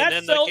 They did. And that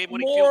then felt the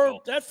game-winning field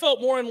goal. That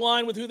felt more in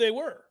line with who they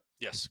were.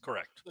 Yes,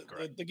 correct.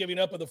 The giving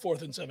up of the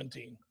 4th and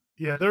 17.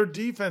 Yeah, their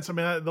defense, I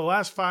mean, the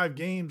last 5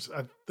 games,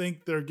 I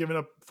think they're giving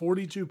up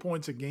 42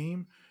 points a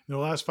game in the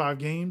last 5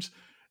 games.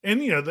 And,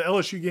 the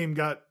LSU game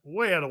got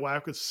way out of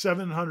whack with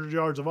 700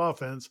 yards of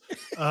offense.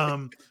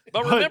 But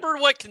remember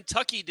what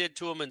Kentucky did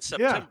to them in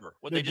September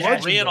when they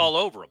just ran all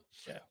over them.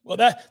 Yeah. Well,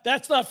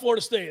 that's not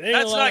Florida State.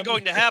 That's not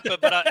going to happen.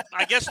 But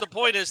I guess the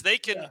point is they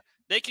can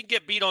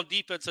get beat on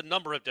defense a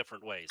number of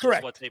different ways.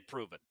 Correct. Is what they've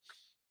proven.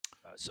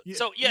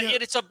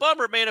 It's a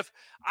bummer, man. If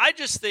I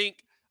just think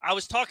I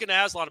was talking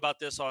to Aslan about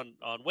this on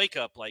Wake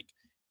Up. Like,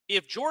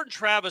 if Jordan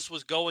Travis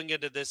was going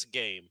into this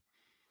game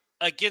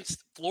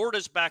against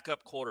Florida's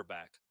backup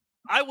quarterback,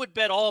 I would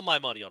bet all my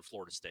money on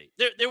Florida State.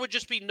 There would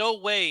just be no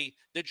way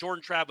that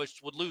Jordan Travis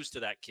would lose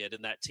to that kid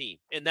and that team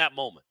in that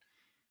moment.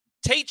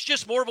 Tate's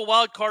just more of a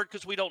wild card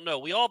because we don't know.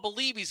 We all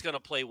believe he's going to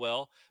play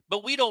well,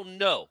 but we don't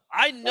know.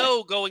 I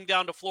know going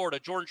down to Florida,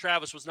 Jordan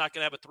Travis was not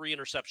going to have a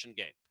 3-interception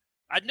game.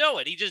 I know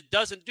it. He just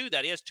doesn't do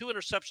that. He has 2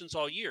 interceptions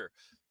all year.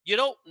 You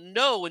don't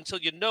know until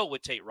you know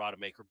with Tate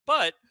Rodemaker.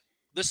 But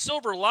the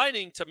silver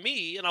lining to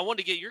me, and I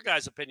wanted to get your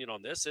guys' opinion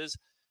on this, is,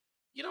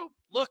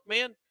 look,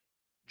 man,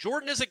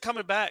 Jordan isn't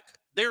coming back.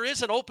 There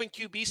is an open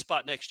QB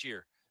spot next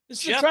year.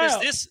 Jeff,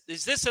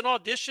 is this an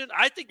audition?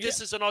 I think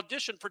this is an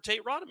audition for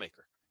Tate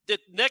Rodemaker. The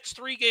next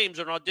 3 games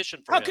are an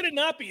audition for him. How could it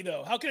not be,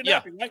 though? How could it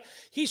not be? Right?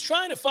 He's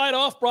trying to fight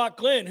off Brock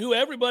Glenn, who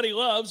everybody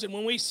loves, and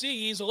when we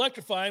see he's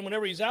electrifying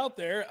whenever he's out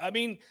there. I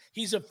mean,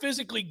 he's a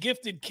physically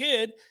gifted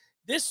kid.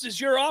 This is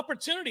your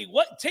opportunity.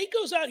 Tate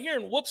goes out here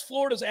and whoops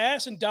Florida's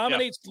ass and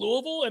dominates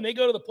Louisville, and they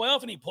go to the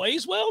playoff, and he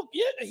plays well?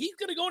 Yeah, he's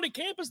going to go into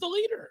camp as the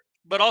leader.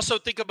 But also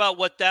think about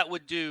what that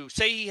would do.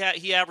 Say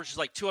he averages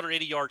like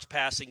 280 yards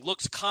passing,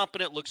 looks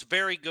competent, looks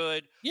very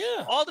good.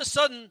 Yeah. All of a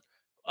sudden,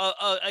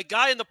 a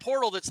guy in the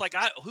portal that's like,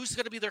 who's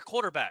going to be their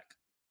quarterback?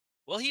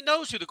 Well, he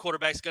knows who the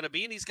quarterback's going to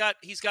be, and he's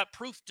got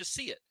proof to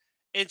see it.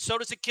 And so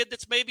does a kid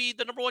that's maybe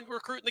the number 1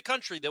 recruit in the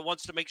country that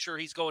wants to make sure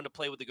he's going to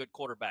play with a good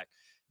quarterback.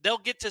 They'll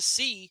get to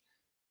see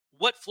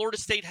what Florida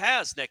State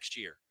has next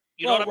year.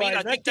 You know what I mean?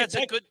 I think that's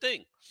a good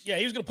thing. Yeah,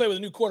 he was going to play with a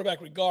new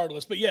quarterback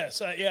regardless. But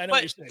yes, I know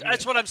what you're saying.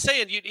 That's what I'm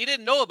saying. You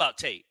didn't know about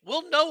Tate.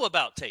 We'll know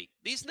about Tate.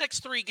 These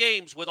next 3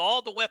 games, with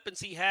all the weapons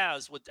he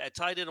has at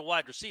tight end and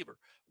wide receiver,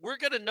 we're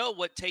going to know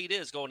what Tate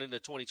is going into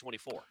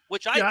 2024,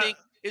 which I think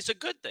is a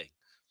good thing.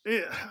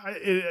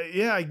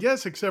 I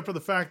guess, except for the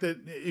fact that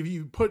if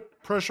you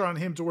put pressure on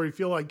him to where you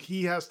feel like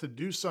he has to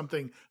do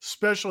something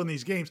special in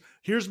these games,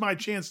 here's my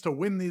chance to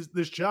win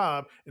this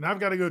job, and I've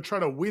got to go try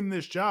to win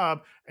this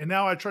job, and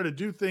now I try to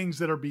do things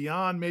that are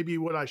beyond maybe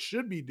what I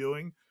should be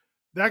doing.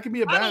 That can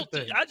be a bad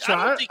thing. I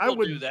don't think he'll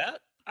do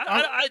that.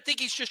 I think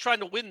he's just trying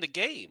to win the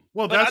game.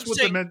 Well, that's what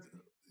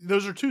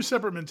those are 2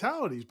 separate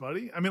mentalities,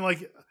 buddy. I mean,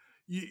 like,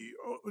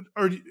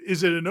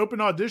 is it an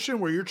open audition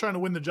where you're trying to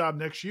win the job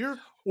next year,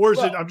 or is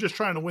it I'm just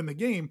trying to win the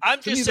game?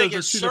 I'm just saying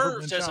it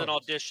serves as an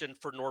audition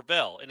for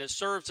Norvell, and it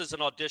serves as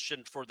an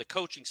audition for the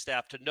coaching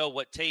staff to know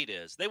what Tate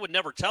is. They would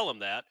never tell him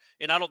that,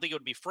 and I don't think it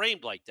would be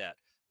framed like that.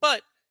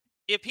 But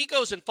if he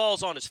goes and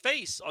falls on his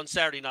face on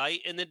Saturday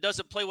night and then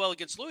doesn't play well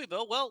against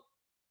Louisville, well,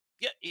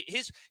 yeah,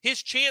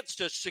 his chance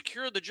to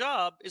secure the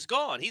job is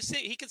gone.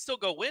 He can still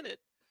go win it.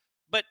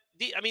 But,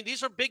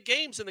 these are big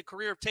games in the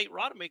career of Tate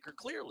Rodemaker,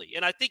 clearly.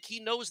 And I think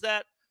he knows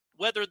that,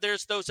 whether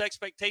there's those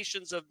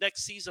expectations of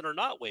next season or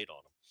not weighed on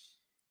him.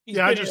 He's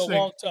been here a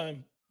long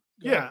time.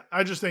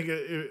 I just think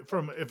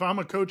if I'm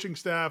a coaching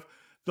staff,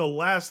 the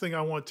last thing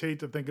I want Tate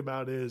to think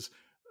about is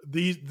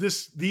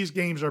these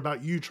games are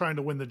about you trying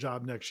to win the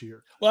job next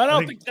year. Well, I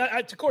don't think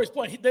to Corey's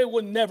point, they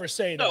would never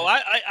say that. No,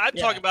 I'm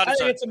talking about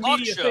it's a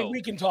media talk show. Thing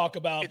we can talk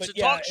about. It's a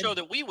talk show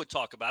that we would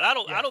talk about. I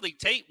don't think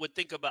Tate would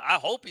think about. I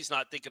hope he's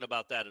not thinking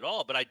about that at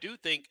all. But I do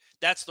think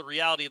that's the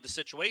reality of the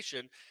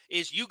situation.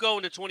 Is you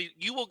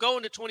will go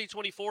into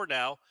 2024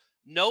 now,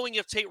 knowing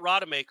if Tate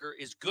Rodemaker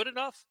is good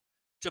enough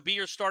to be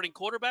your starting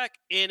quarterback,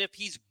 and if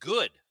he's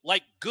good,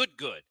 like good,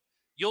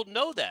 you'll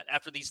know that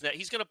after these.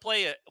 He's going to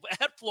play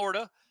at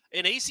Florida,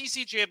 an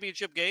ACC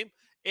championship game,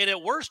 and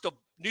at worst a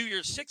New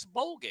Year's Six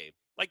bowl game.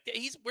 Like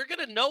we're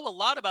going to know a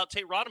lot about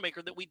Tate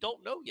Rodemaker that we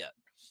don't know yet.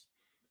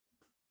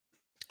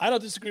 I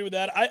don't disagree with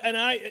that.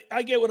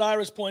 I get what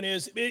Ira's point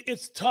is.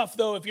 It's tough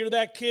though. If you're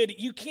that kid,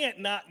 you can't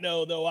not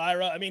know though,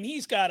 Ira. I mean,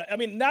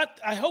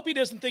 I hope he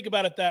doesn't think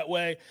about it that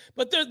way,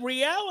 but the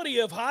reality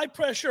of high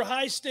pressure,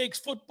 high stakes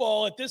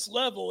football at this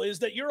level is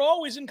that you're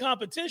always in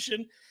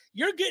competition.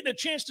 You're getting a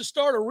chance to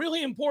start a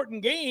really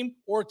important game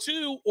or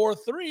 2 or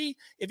 3.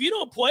 If you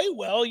don't play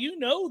well, you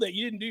know that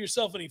you didn't do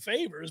yourself any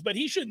favors, but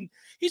he's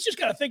just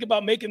got to think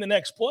about making the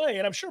next play.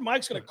 And I'm sure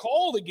Mike's going to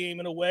call the game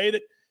in a way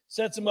that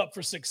sets him up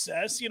for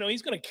success.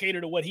 He's going to cater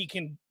to what he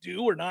can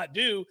do or not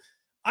do.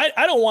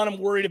 I don't want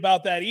him worried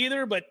about that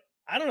either, but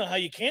I don't know how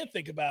you can't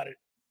think about it.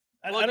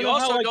 Well, I don't you know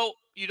also how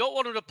you don't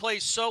want him to play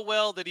so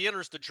well that he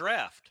enters the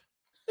draft.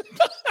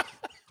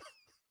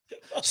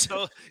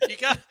 So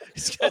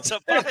it's a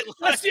fine line.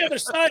 That's the other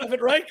side of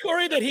it, right,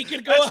 Corey? That he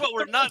could go That's out what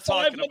we're for not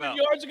talking 500 about.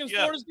 yards against Yeah.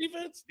 Florida's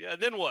defense. Yeah,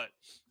 then what?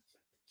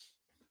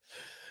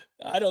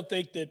 I don't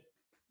think that.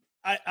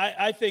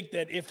 I think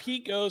that if he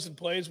goes and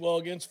plays well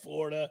against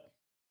Florida,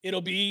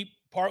 it'll be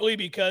partly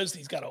because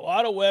he's got a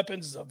lot of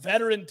weapons. It's a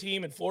veteran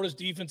team, and Florida's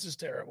defense is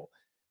terrible.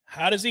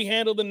 How does he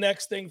handle the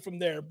next thing from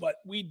there? But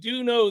we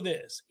do know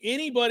this.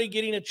 Anybody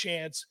getting a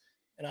chance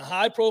in a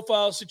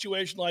high-profile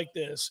situation like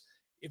this,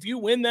 if you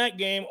win that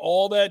game,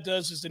 all that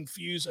does is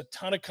infuse a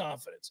ton of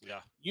confidence.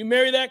 Yeah. You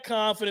marry that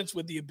confidence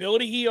with the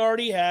ability he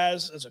already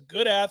has as a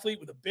good athlete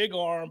with a big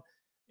arm,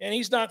 and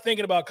he's not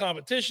thinking about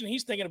competition.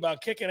 He's thinking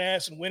about kicking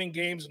ass and winning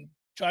games and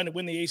trying to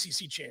win the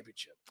ACC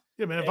championship.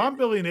 Yeah, man, if I'm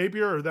Billy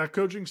Napier or that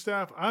coaching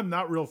staff, I'm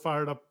not real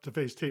fired up to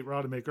face Tate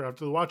Rodemaker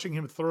after watching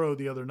him throw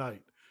the other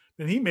night.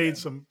 And he made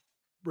some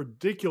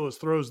ridiculous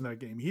throws in that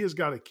game. He has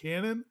got a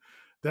cannon.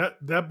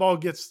 That ball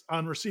gets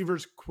on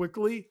receivers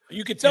quickly.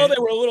 You could tell they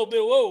were a little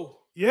bit, whoa.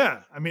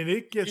 Yeah, I mean,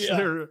 it gets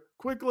there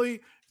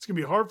quickly. It's going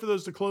to be hard for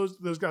those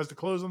guys to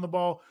close on the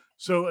ball.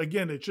 So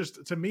again, it's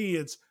just, to me,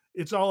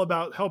 it's all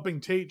about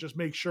helping Tate just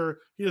make sure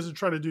he doesn't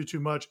try to do too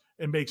much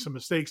and make some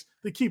mistakes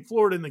to keep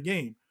Florida in the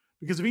game.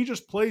 Because if he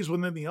just plays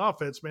within the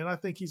offense, man, I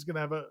think he's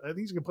going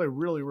to play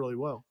really, really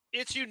well.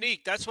 It's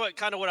unique. That's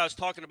what I was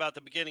talking about at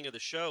the beginning of the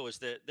show, is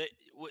that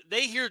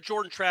they hear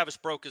Jordan Travis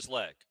broke his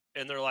leg.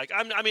 And they're like,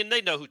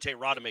 they know who Tate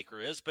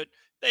Rodemaker is, but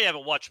they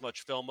haven't watched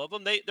much film of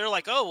him. They're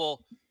like, oh,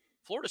 well,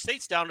 Florida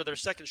State's down to their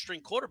second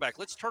string quarterback.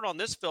 Let's turn on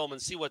this film and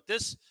see what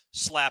this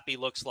slappy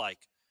looks like.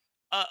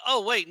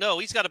 Oh, wait, no,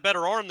 he's got a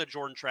better arm than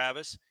Jordan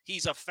Travis.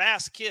 He's a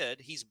fast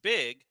kid. He's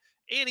big,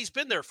 and he's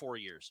been there 4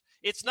 years.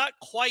 It's not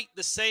quite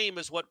the same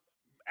as what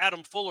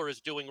Adam Fuller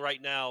is doing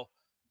right now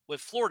with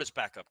Florida's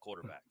backup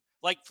quarterback.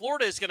 Like,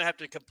 Florida is going to have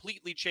to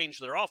completely change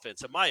their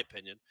offense, in my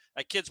opinion.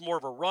 That kid's more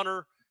of a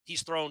runner.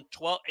 He's thrown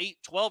 12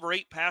 or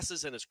 8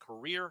 passes in his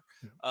career,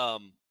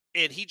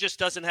 and he just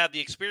doesn't have the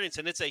experience,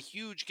 and it's a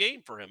huge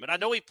game for him. And I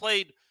know he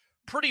played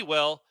pretty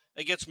well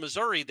against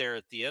Missouri there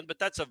at the end, but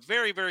that's a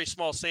very, very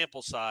small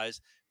sample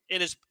size.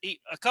 And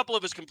a couple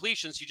of his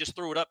completions, he just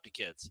threw it up to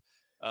kids.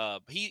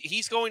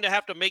 He's going to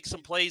have to make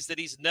some plays that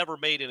he's never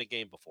made in a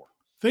game before.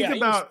 Go ahead.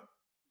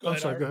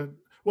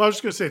 Well, I was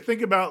just going to say,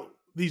 think about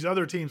these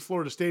other teams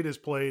Florida State has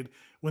played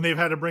when they've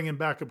had to bring in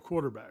backup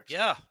quarterbacks.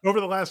 Yeah. Over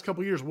the last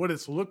couple of years, what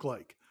it's looked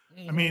like.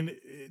 Mm-hmm. I mean,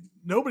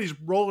 nobody's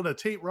rolling a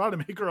Tate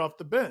Rodemaker off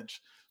the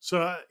bench.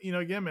 So,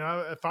 again,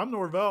 man, if I'm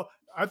Norvell,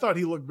 I thought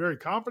he looked very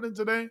confident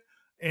today,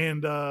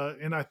 and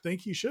I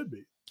think he should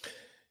be.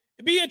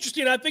 It'd be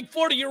interesting. I think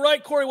Florida, you're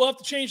right, Corey, we'll have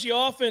to change the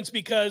offense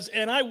because,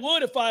 and I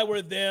would if I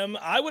were them,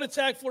 I would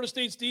attack Florida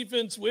State's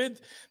defense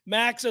with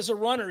Max as a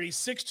runner. He's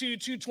 6'2",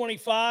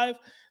 225.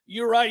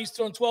 You're right. He's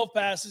thrown 12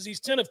 passes. He's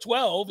 10 of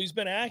 12. He's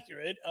been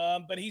accurate,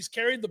 but he's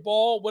carried the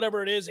ball,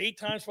 whatever it is, 8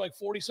 times for like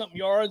 40-something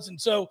yards.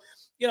 And so,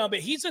 but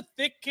he's a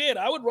thick kid.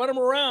 I would run him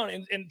around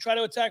and try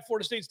to attack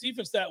Florida State's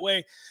defense that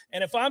way.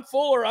 And if I'm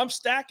Fuller, I'm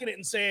stacking it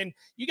and saying,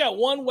 you got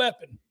one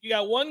weapon. You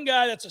got one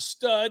guy that's a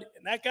stud,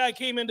 and that guy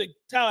came into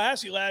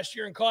Tallahassee last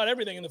year and caught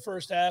everything in the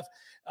first half.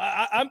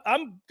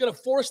 I'm going to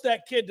force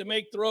that kid to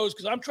make throws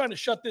because I'm trying to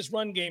shut this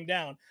run game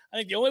down. I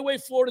think the only way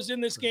Florida's in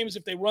this game is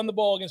if they run the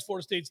ball against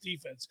Florida State's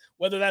defense,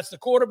 whether that's the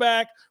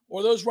quarterback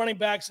or those running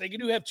backs. They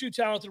do have 2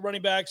 talented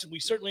running backs, and we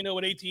certainly know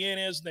what Etienne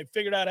is, and they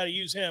figured out how to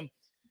use him.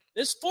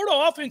 This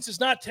Florida offense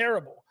is not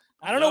terrible.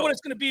 I don't know what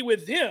it's going to be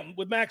with him,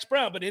 with Max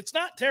Brown, but it's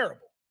not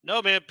terrible. No,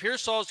 man,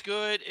 Pearsall's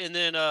good, and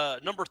then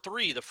number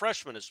 3, the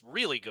freshman, is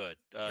really good.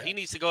 He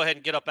needs to go ahead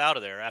and get up out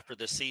of there after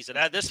this season.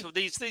 This will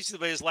be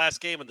his last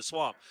game in the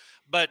Swamp.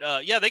 But,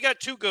 they got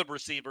 2 good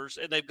receivers,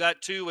 and they've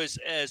got 2,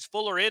 as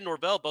Fuller and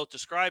Norvell both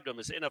described them,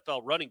 as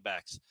NFL running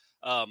backs.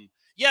 And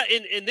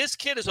this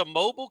kid is a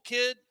mobile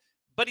kid,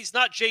 but he's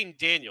not Jaden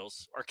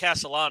Daniels or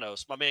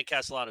Castellanos, my man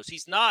Castellanos.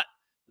 He's not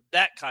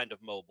that kind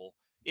of mobile.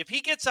 If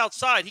he gets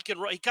outside, he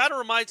kind of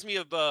reminds me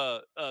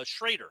of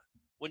Schrader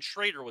when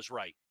Schrader was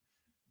right.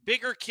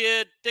 Bigger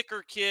kid,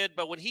 thicker kid,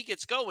 but when he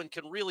gets going,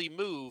 can really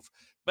move.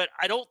 But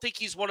I don't think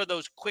he's one of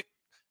those quick.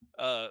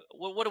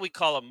 What do we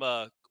call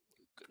him?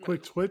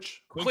 Quick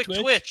twitch. Quick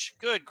twitch.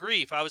 Good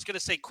grief! I was going to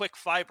say quick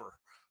fiber.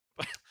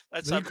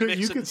 That's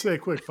you could say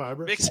quick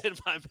fiber. Mixing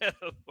my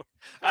metaphor.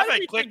 I've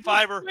had quick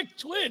fiber. Quick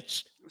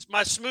twitch. It's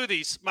my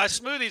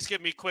smoothies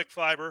give me quick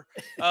fiber.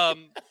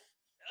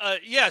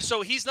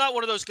 So he's not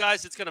one of those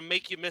guys that's going to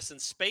make you miss in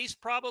space,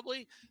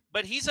 probably.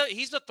 But he's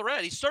a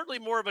threat. He's certainly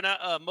more of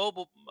a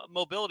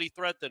mobility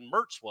threat than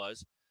Mertz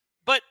was.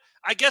 But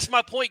I guess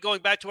my point,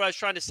 going back to what I was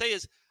trying to say,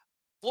 is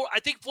I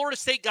think Florida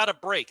State got a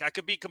break. I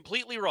could be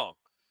completely wrong,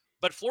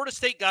 but Florida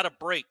State got a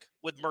break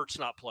with Mertz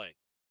not playing,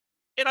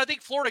 and I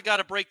think Florida got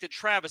a break that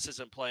Travis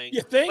isn't playing.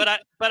 You think?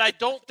 But I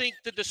don't think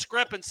the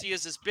discrepancy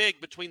is as big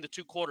between the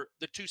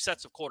two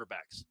sets of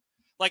quarterbacks.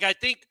 Like, I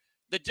think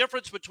the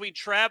difference between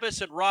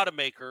Travis and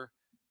Rodemaker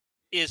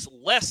is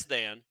less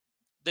than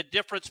the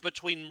difference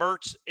between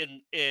Mertz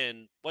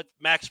and what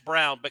Max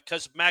Brown,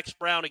 because Max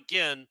Brown,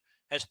 again,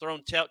 has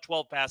thrown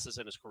 12 passes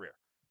in his career.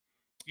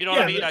 You know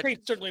what I mean?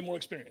 Tate's certainly more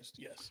experienced,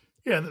 yes.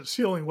 Yeah, and the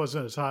ceiling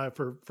wasn't as high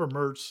for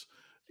Mertz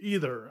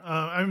either.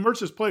 I mean, Mertz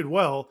has played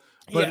well,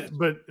 but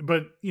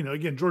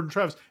again, Jordan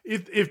Travis.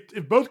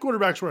 If both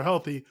quarterbacks were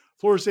healthy,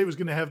 Florida State was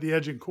going to have the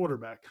edge in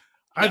quarterback.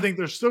 I think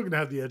they're still going to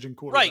have the edge in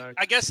quarterback. Right.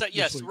 I guess that,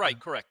 yes, right,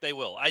 correct. They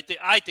will. I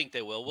think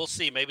they will. We'll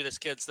see. Maybe this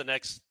kid's the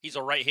next. He's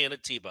a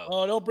right-handed Tebow.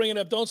 Oh, don't bring it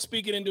up. Don't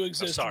speak it into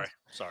existence.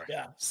 Sorry.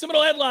 Yeah.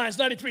 Seminole Headlines,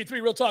 93.3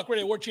 Real Talk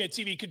Radio, War Chant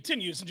TV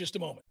continues in just a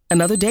moment.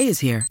 Another day is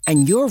here,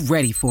 and you're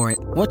ready for it.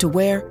 What to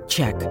wear?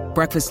 Check.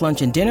 Breakfast,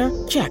 lunch, and dinner?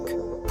 Check.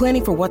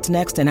 Planning for what's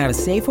next and how to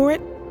save for it?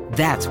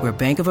 That's where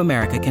Bank of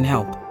America can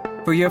help.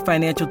 For your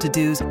financial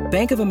to-dos,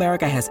 Bank of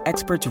America has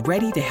experts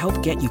ready to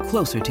help get you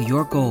closer to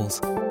your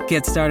goals.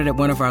 Get started at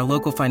one of our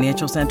local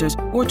financial centers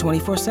or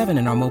 24/7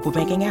 in our mobile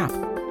banking app.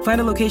 Find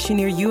a location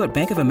near you at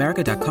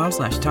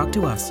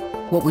bankofamerica.com/talktous.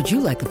 What would you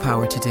like the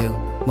power to do?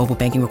 Mobile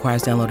banking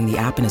requires downloading the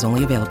app and is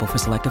only available for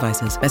select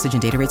devices. Message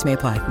and data rates may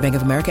apply. Bank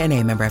of America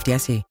N.A., member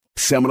FDIC.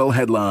 Seminole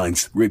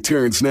Headlines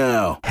returns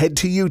now. Head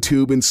to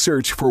YouTube and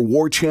search for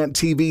War Chant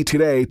TV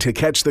today to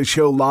catch the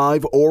show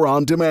live or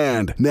on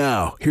demand.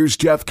 Now, here's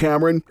Jeff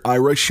Cameron,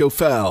 Ira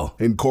Schofel,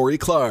 and Corey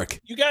Clark.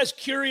 You guys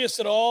curious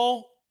at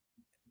all?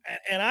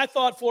 And I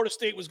thought Florida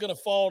State was going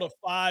to fall to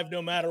 5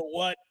 no matter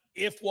what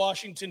if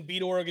Washington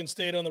beat Oregon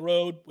State on the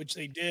road, which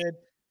they did.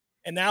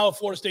 And now if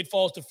Florida State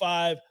falls to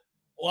 5,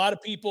 a lot of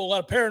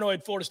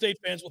paranoid Florida State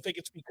fans will think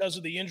it's because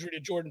of the injury to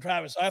Jordan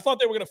Travis. I thought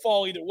they were going to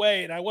fall either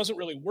way, and I wasn't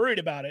really worried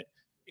about it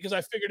because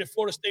I figured if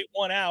Florida State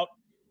won out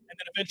and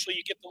then eventually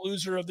you get the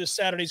loser of this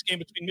Saturday's game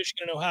between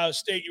Michigan and Ohio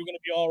State, you're going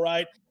to be all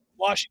right.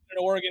 Washington and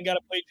Oregon got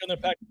to play each other in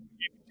the Pac-12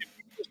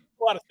 championship. There's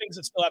a lot of things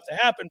that still have to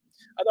happen.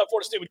 I thought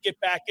Florida State would get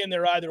back in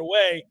there either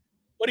way.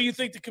 What do you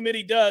think the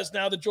committee does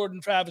now that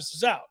Jordan Travis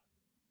is out?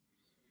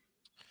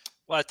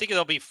 Well, I think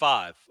it'll be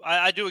 5.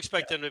 I do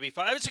expect them to be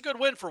 5. It's a good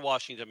win for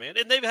Washington, man.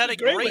 And they've had a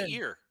great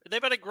year.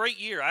 They've had a great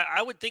year.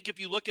 I would think if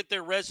you look at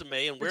their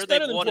resume and where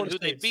they've won and who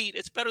they beat,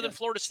 it's better than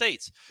Florida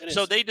State's.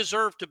 So they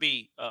deserve to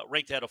be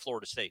ranked ahead of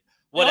Florida State.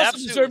 They also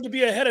deserve to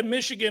be ahead of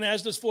Michigan,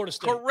 as does Florida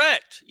State.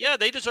 Correct. Yeah,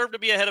 they deserve to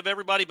be ahead of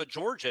everybody but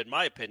Georgia, in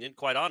my opinion,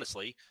 quite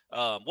honestly.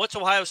 What's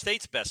Ohio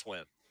State's best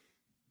win?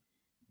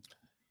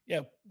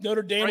 Yeah,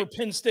 Notre Dame or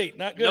Penn State,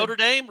 not good. Notre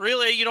Dame,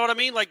 really? You know what I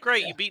mean? Like,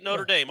 great, you beat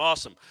Notre Dame,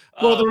 awesome.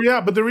 Well,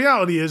 the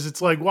reality is,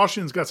 it's like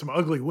Washington's got some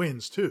ugly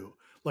wins too.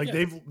 Like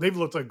they've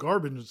looked like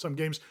garbage in some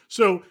games.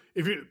 So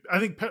I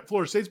think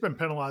Florida State's been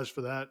penalized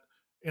for that,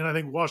 and I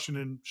think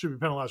Washington should be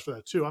penalized for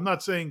that too. I'm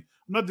not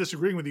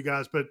disagreeing with you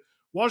guys, but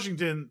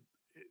Washington,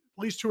 at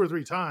least 2 or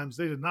 3 times,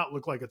 they did not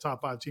look like a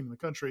top 5 team in the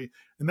country,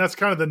 and that's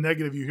kind of the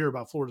negative you hear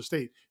about Florida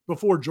State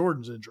before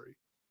Jordan's injury.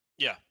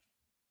 Yeah.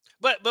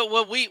 But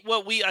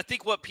I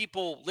think what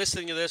people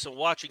listening to this and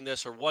watching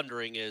this are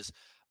wondering is,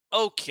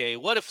 okay,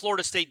 what if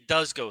Florida State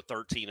does go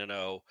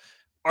 13-0?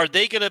 Are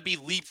they going to be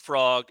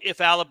leapfrogged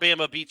if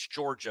Alabama beats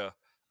Georgia?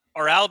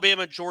 Are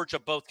Alabama and Georgia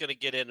both going to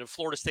get in and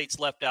Florida State's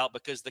left out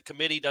because the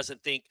committee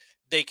doesn't think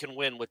they can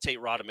win with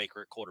Tate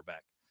Rodemaker at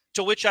quarterback?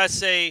 To which I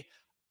say,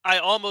 I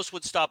almost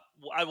would stop.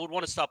 I would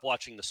want to stop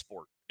watching the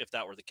sport if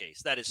that were the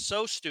case. That is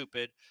so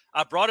stupid.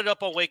 I brought it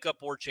up on Wake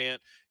Up War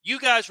Chant. You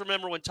guys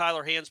remember when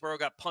Tyler Hansborough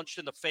got punched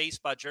in the face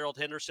by Gerald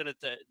Henderson at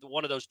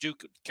one of those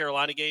Duke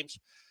Carolina games?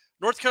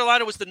 North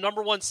Carolina was the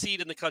number 1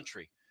 seed in the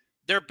country.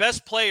 Their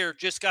best player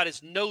just got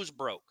his nose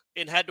broke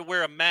and had to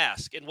wear a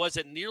mask and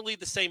wasn't nearly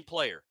the same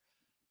player.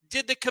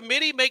 Did the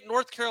committee make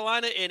North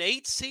Carolina an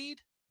 8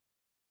 seed?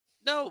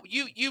 No,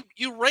 you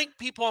rank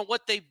people on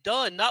what they've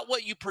done, not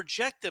what you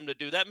project them to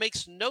do. That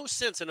makes no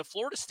sense. And if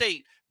Florida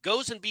State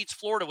goes and beats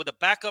Florida with a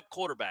backup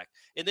quarterback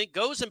and then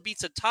goes and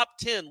beats a top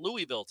 10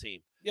 Louisville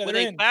team with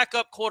a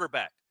backup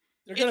quarterback,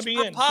 they're going to be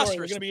in. Sorry,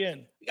 they're going to be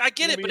in. I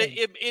get it, but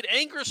it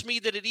angers me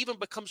that it even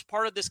becomes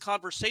part of this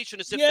conversation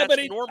as if that's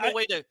the normal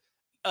way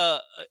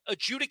to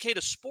adjudicate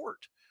a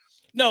sport.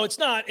 No, it's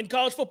not. And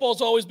college football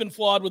has always been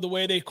flawed with the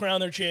way they crown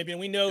their champion.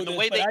 We know the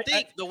way they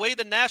think, the way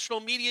the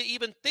national media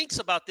even thinks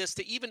about this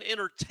to even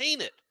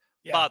entertain it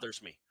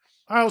bothers me.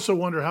 I also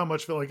wonder how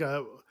much,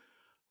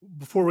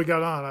 before we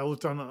got on, I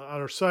looked on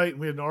our site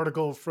and we had an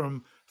article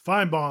from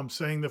Feinbaum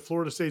saying that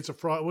Florida State's a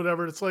fraud,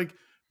 whatever. It's like,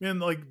 man,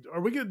 like, are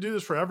we going to do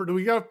this forever? Do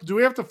we have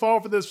to fall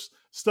for this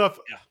stuff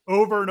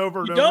over and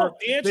over and over? Don't.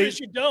 The answer is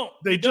you don't.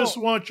 They just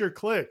want your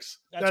clicks.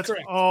 That's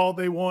correct. All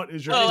they want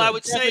is your clicks. I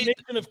would say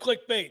definition of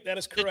clickbait. That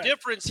is correct. The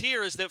difference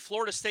here is that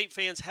Florida State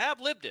fans have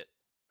lived it.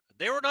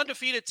 They were an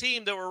undefeated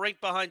team that were ranked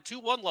behind 2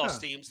 one-loss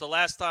teams the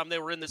last time they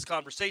were in this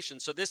conversation.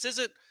 So this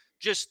isn't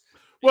just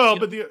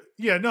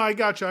I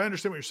got you. I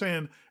understand what you're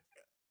saying.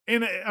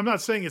 And I'm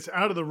not saying it's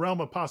out of the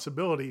realm of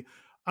possibility.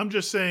 I'm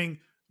just saying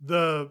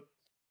the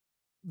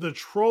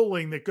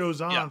trolling that goes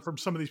on from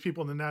some of these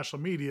people in the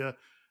national media,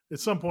 at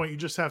some point you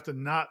just have to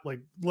not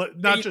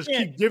just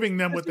keep giving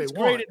them what they want.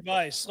 Great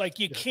advice. Like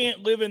you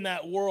can't live in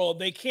that world.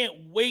 They can't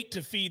wait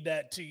to feed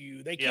that to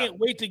you. They can't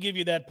wait to give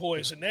you that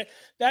poison.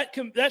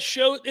 That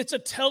show, it's a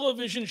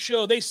television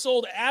show. They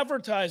sold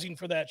advertising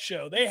for that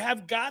show. They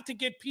have got to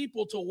get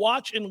people to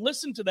watch and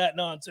listen to that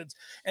nonsense.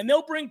 And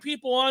they'll bring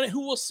people on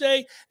who will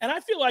say, and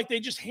I feel like they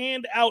just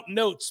hand out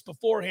notes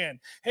beforehand.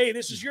 Hey,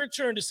 this is your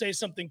turn to say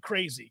something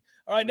crazy.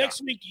 All right,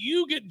 next week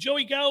you get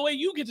Joey Galloway.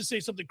 You get to say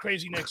something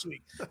crazy next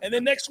week. And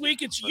then next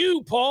week it's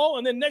you, Paul.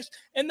 And then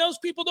and those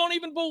people don't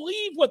even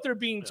believe what they're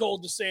being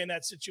told to say in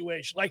that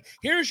situation. Like,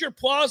 here's your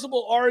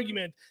plausible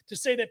argument to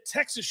say that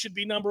Texas should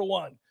be number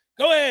one.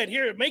 Go ahead,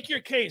 here, make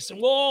your case. And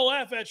we'll all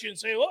laugh at you and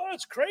say, well,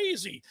 that's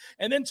crazy.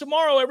 And then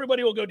tomorrow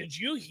everybody will go, did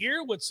you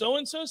hear what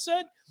so-and-so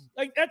said?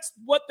 Like, that's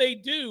what they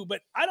do.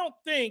 But I don't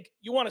think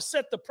you want to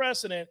set the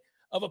precedent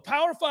of a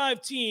Power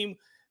 5 team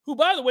who,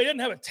 by the way, doesn't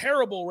have a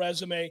terrible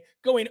resume,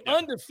 going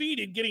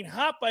undefeated, getting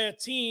hopped by a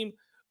team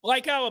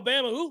like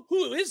Alabama,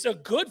 who is a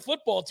good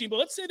football team. But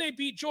let's say they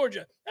beat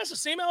Georgia. That's the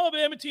same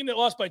Alabama team that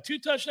lost by 2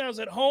 touchdowns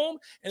at home,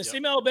 and the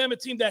same Alabama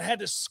team that had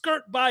to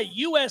skirt by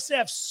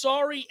USF's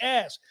sorry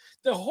ass.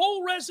 The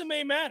whole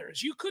resume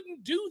matters. You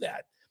couldn't do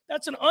that.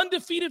 That's an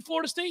undefeated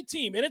Florida State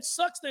team, and it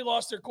sucks they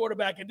lost their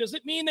quarterback. And does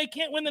it mean they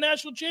can't win the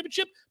national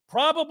championship?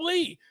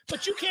 Probably.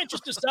 But you can't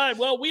just decide,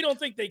 well, we don't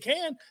think they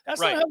can.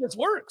 That's not how this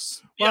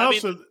works. Well, I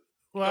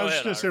was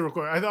just going to say real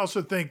quick, I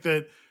also think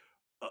that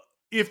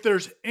if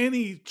there's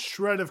any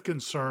shred of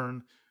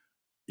concern,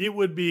 it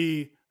would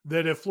be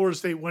that if Florida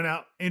State went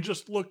out and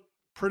just looked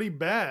pretty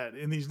bad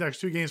in these next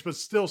 2 games, but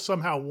still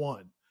somehow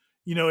won.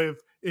 You know,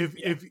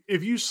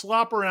 if you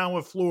slop around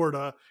with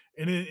Florida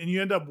and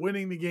you end up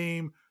winning the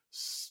game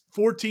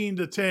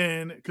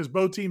 14-10 because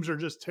both teams are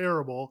just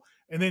terrible,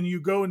 and then you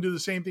go and do the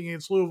same thing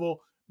against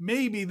Louisville,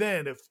 maybe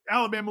then if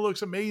Alabama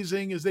looks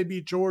amazing as they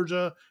beat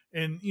Georgia,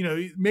 and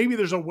maybe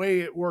there's a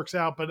way it works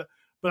out, but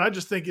I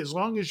just think as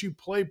long as you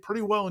play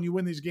pretty well and you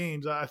win these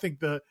games, I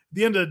think at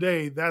the end of the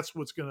day, that's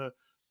what's going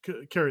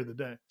to carry the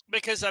day.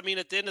 Because I mean,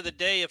 at the end of the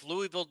day, if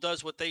Louisville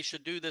does what they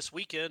should do this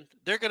weekend,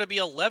 they're going to be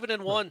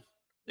 11-1.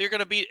 They're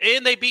going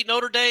to they beat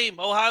Notre Dame.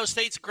 Ohio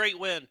State's a great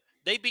win.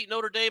 They beat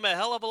Notre Dame a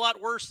hell of a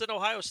lot worse than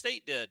Ohio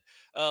State did.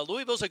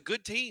 Louisville's a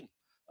good team.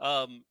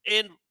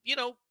 And,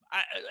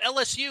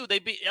 LSU,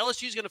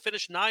 LSU's going to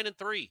finish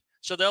 9-3.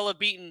 So they'll have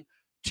beaten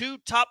 2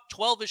 top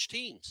 12-ish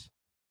teams,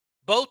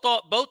 both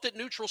at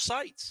neutral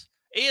sites.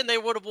 And they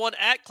would have won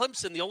at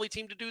Clemson, the only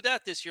team to do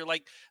that this year.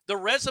 Like, the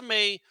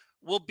resume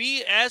will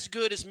be as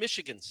good as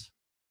Michigan's.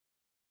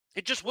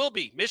 It just will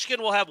be.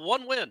 Michigan will have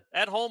 1 win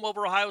at home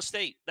over Ohio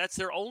State. That's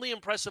their only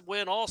impressive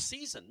win all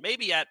season.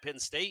 Maybe at Penn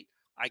State,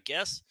 I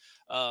guess.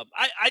 I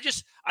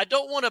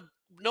don't want to,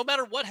 no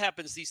matter what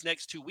happens these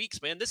next 2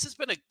 weeks, man, this has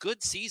been a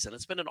good season.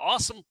 It's been an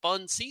awesome,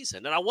 fun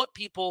season. And I want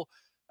people,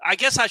 I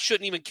guess I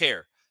shouldn't even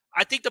care.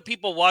 I think the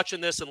people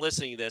watching this and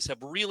listening to this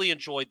have really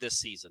enjoyed this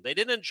season. They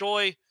didn't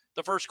enjoy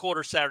the first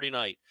quarter Saturday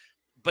night,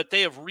 but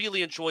they have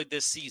really enjoyed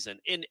this season.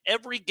 And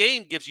every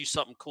game gives you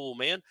something cool,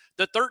 man.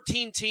 The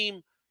 13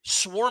 team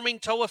swarming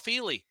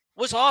Toafili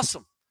was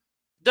awesome.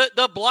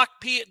 The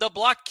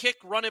block kick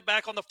running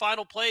back on the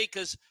final play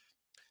because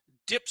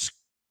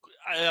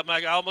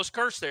I almost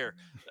cursed there.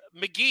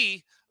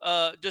 McGee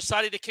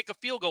decided to kick a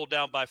field goal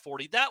down by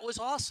 40. That was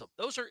awesome.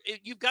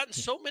 You've gotten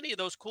so many of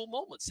those cool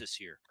moments this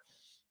year.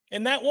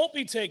 And that won't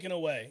be taken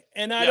away.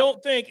 And I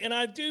don't think, and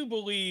I do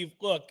believe,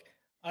 look,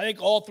 I think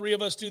all 3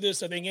 of us do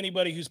this. I think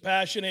anybody who's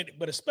passionate,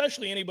 but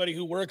especially anybody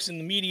who works in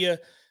the media,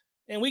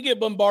 and we get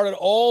bombarded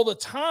all the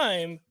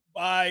time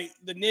by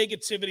the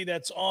negativity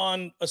that's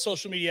on a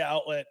social media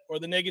outlet or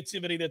the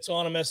negativity that's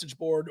on a message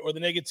board or the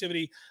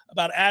negativity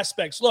about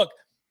aspects. Look,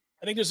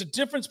 I think there's a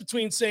difference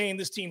between saying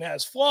this team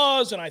has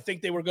flaws and I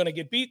think they were going to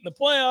get beat in the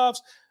playoffs,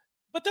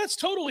 but that's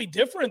totally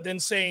different than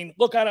saying,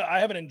 look, I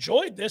haven't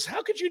enjoyed this.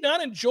 How could you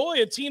not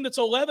enjoy a team that's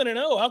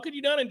 11-0? How could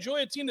you not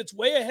enjoy a team that's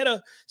way ahead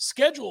of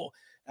schedule?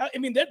 I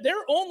mean,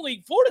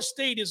 Florida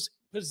State is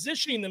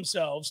positioning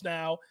themselves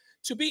now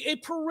to be a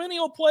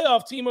perennial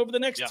playoff team over the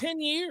next 10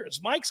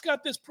 years. Mike's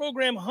got this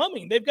program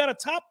humming. They've got a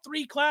top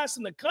 3 class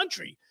in the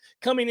country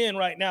coming in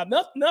right now.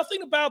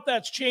 Nothing about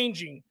that's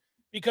changing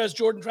because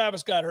Jordan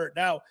Travis got hurt.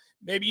 Now,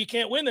 maybe you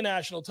can't win the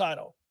national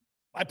title.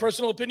 My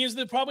personal opinion is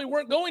they probably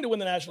weren't going to win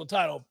the national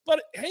title.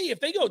 But, hey, if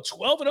they go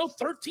 12-0,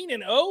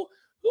 13-0,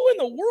 who in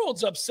the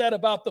world's upset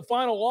about the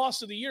final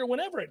loss of the year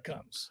whenever it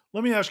comes?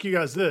 Let me ask you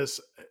guys this,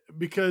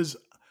 because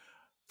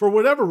for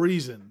whatever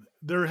reason,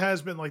 there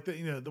has been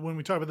when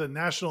we talk about the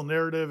national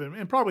narrative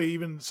and probably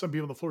even some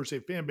people in the Florida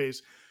State fan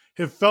base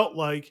have felt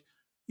like,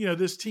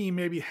 this team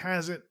maybe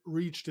hasn't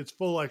reached its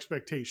full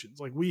expectations.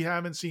 Like, we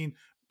haven't seen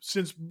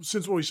since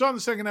what we saw in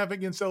the second half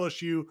against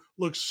LSU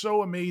looks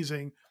so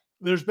amazing.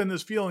 There's been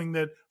this feeling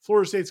that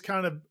Florida State's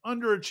kind of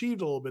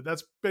underachieved a little bit.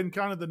 That's been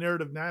kind of the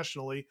narrative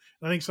nationally.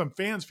 And I think some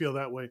fans feel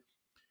that way.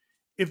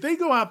 If they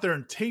go out there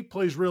and Tate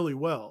plays really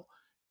well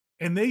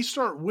and they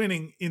start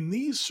winning in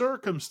these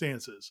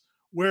circumstances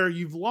where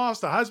you've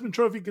lost a Heisman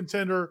Trophy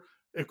contender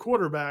at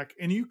quarterback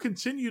and you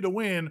continue to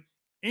win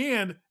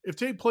And if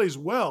Tate plays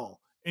well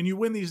and you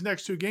win these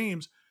next 2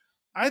 games,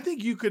 I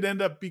think you could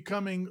end up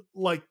becoming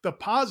like the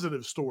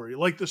positive story,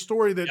 like the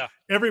story that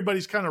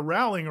everybody's kind of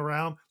rallying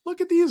around.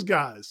 Look at these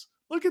guys.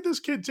 Look at this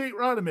kid, Tate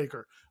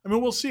Rodemaker. I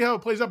mean, we'll see how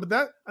it plays out,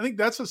 but I think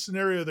that's a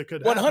scenario that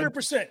could happen.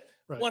 100%.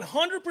 Right.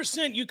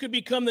 100% you could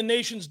become the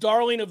nation's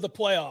darling of the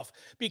playoff,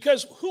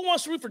 because who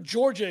wants to root for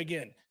Georgia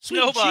again? Sweet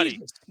Nobody.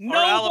 Jesus. Or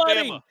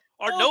Alabama.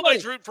 Or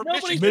nobody's rooting for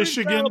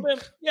Michigan.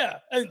 Yeah.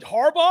 And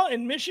Harbaugh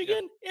in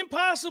Michigan?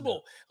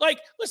 Impossible.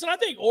 Like, listen, I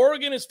think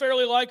Oregon is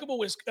fairly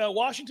likable.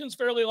 Washington's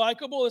fairly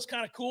likable. It's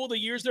kind of cool the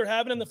years they're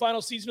having in the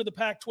final season of the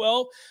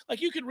Pac-12.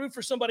 Like, you could root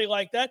for somebody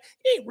like that.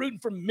 You ain't rooting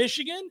for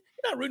Michigan.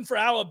 You're not rooting for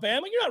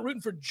Alabama. You're not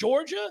rooting for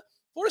Georgia.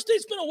 Florida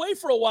State's been away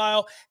for a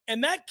while,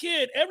 and that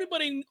kid,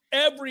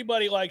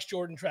 everybody likes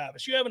Jordan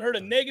Travis. You haven't heard a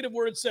negative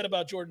word said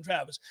about Jordan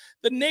Travis.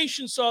 The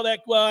nation saw that.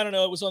 Well, I don't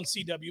know. It was on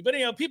CW. But,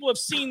 people have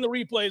seen the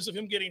replays of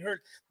him getting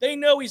hurt. They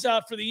know he's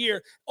out for the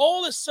year.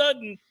 All of a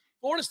sudden,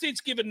 Florida State's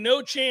given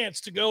no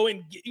chance to go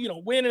and,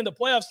 win in the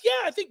playoffs. Yeah,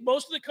 I think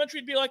most of the country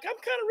would be like, I'm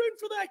kind of rooting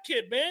for that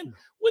kid, man.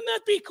 Wouldn't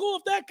that be cool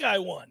if that guy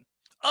won?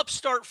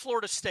 Upstart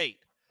Florida State.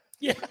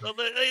 Yeah.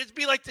 It'd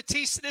be like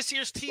this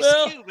year's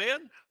TCU,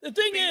 man. The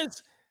thing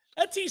is,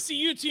 that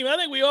TCU team, I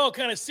think we all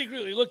kind of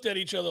secretly looked at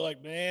each other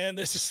like, man,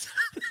 this is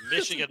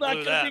Michigan this is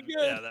blew that.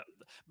 Yeah,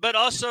 but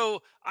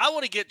also, I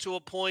want to get to a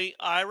point,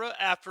 Ira,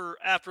 after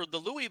the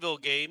Louisville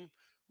game,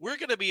 we're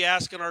going to be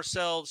asking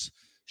ourselves,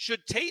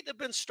 should Tate have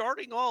been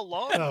starting all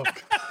along?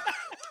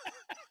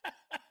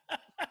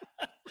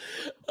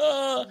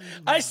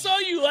 I saw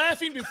you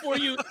laughing before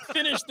you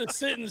finished the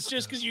sentence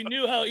just because you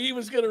knew how he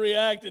was going to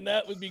react, and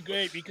that would be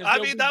great. Because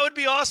that would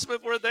be awesome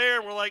if we're there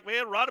and we're like,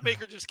 man,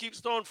 Rodemaker just keeps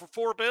throwing for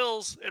 4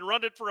 bills and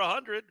running for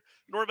 100.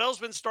 Norvell's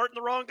been starting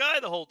the wrong guy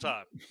the whole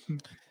time.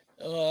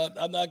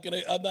 I'm not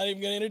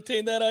even gonna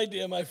entertain that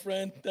idea, my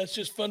friend. That's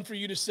just fun for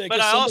you to say. But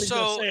I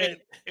also,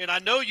 and I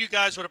know you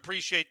guys would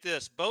appreciate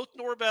this. Both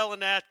Norvell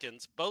and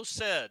Atkins both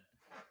said,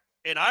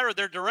 and Ira,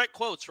 they're direct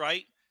quotes,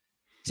 right?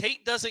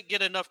 Tate doesn't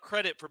get enough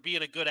credit for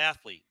being a good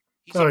athlete.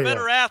 He's a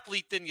better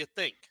athlete than you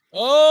think.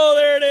 Oh,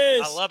 there it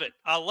is.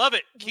 I love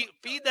it.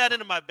 Feed that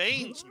into my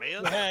veins,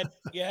 man.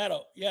 You had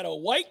a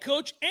white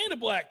coach and a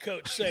black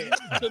coach say it.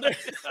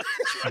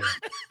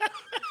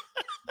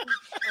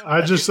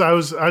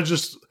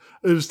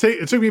 So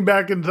it took me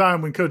back in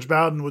time when Coach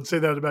Bowden would say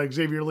that about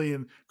Xavier Lee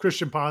and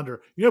Christian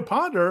Ponder.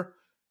 Ponder,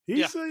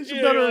 he's a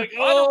better. Like,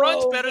 Ponder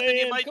runs better than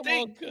you might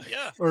think.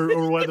 Yeah.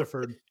 Or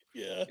Weatherford.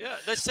 Yeah.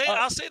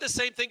 I'll say the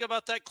same thing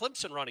about that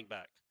Clemson running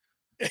back.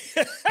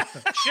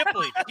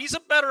 Shipley. He's a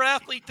better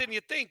athlete than you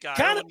think.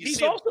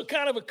 He's also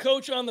kind of a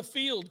coach on the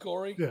field,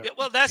 Corey. Yeah.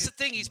 Well, that's the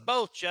thing. He's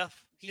both,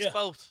 Jeff. He's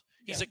both.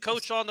 He's a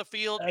coach on the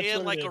field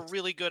and like a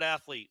really good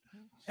athlete.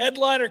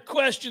 Headliner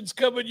questions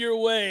coming your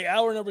way.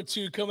 Hour number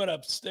 2 coming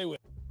up. Stay with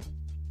us.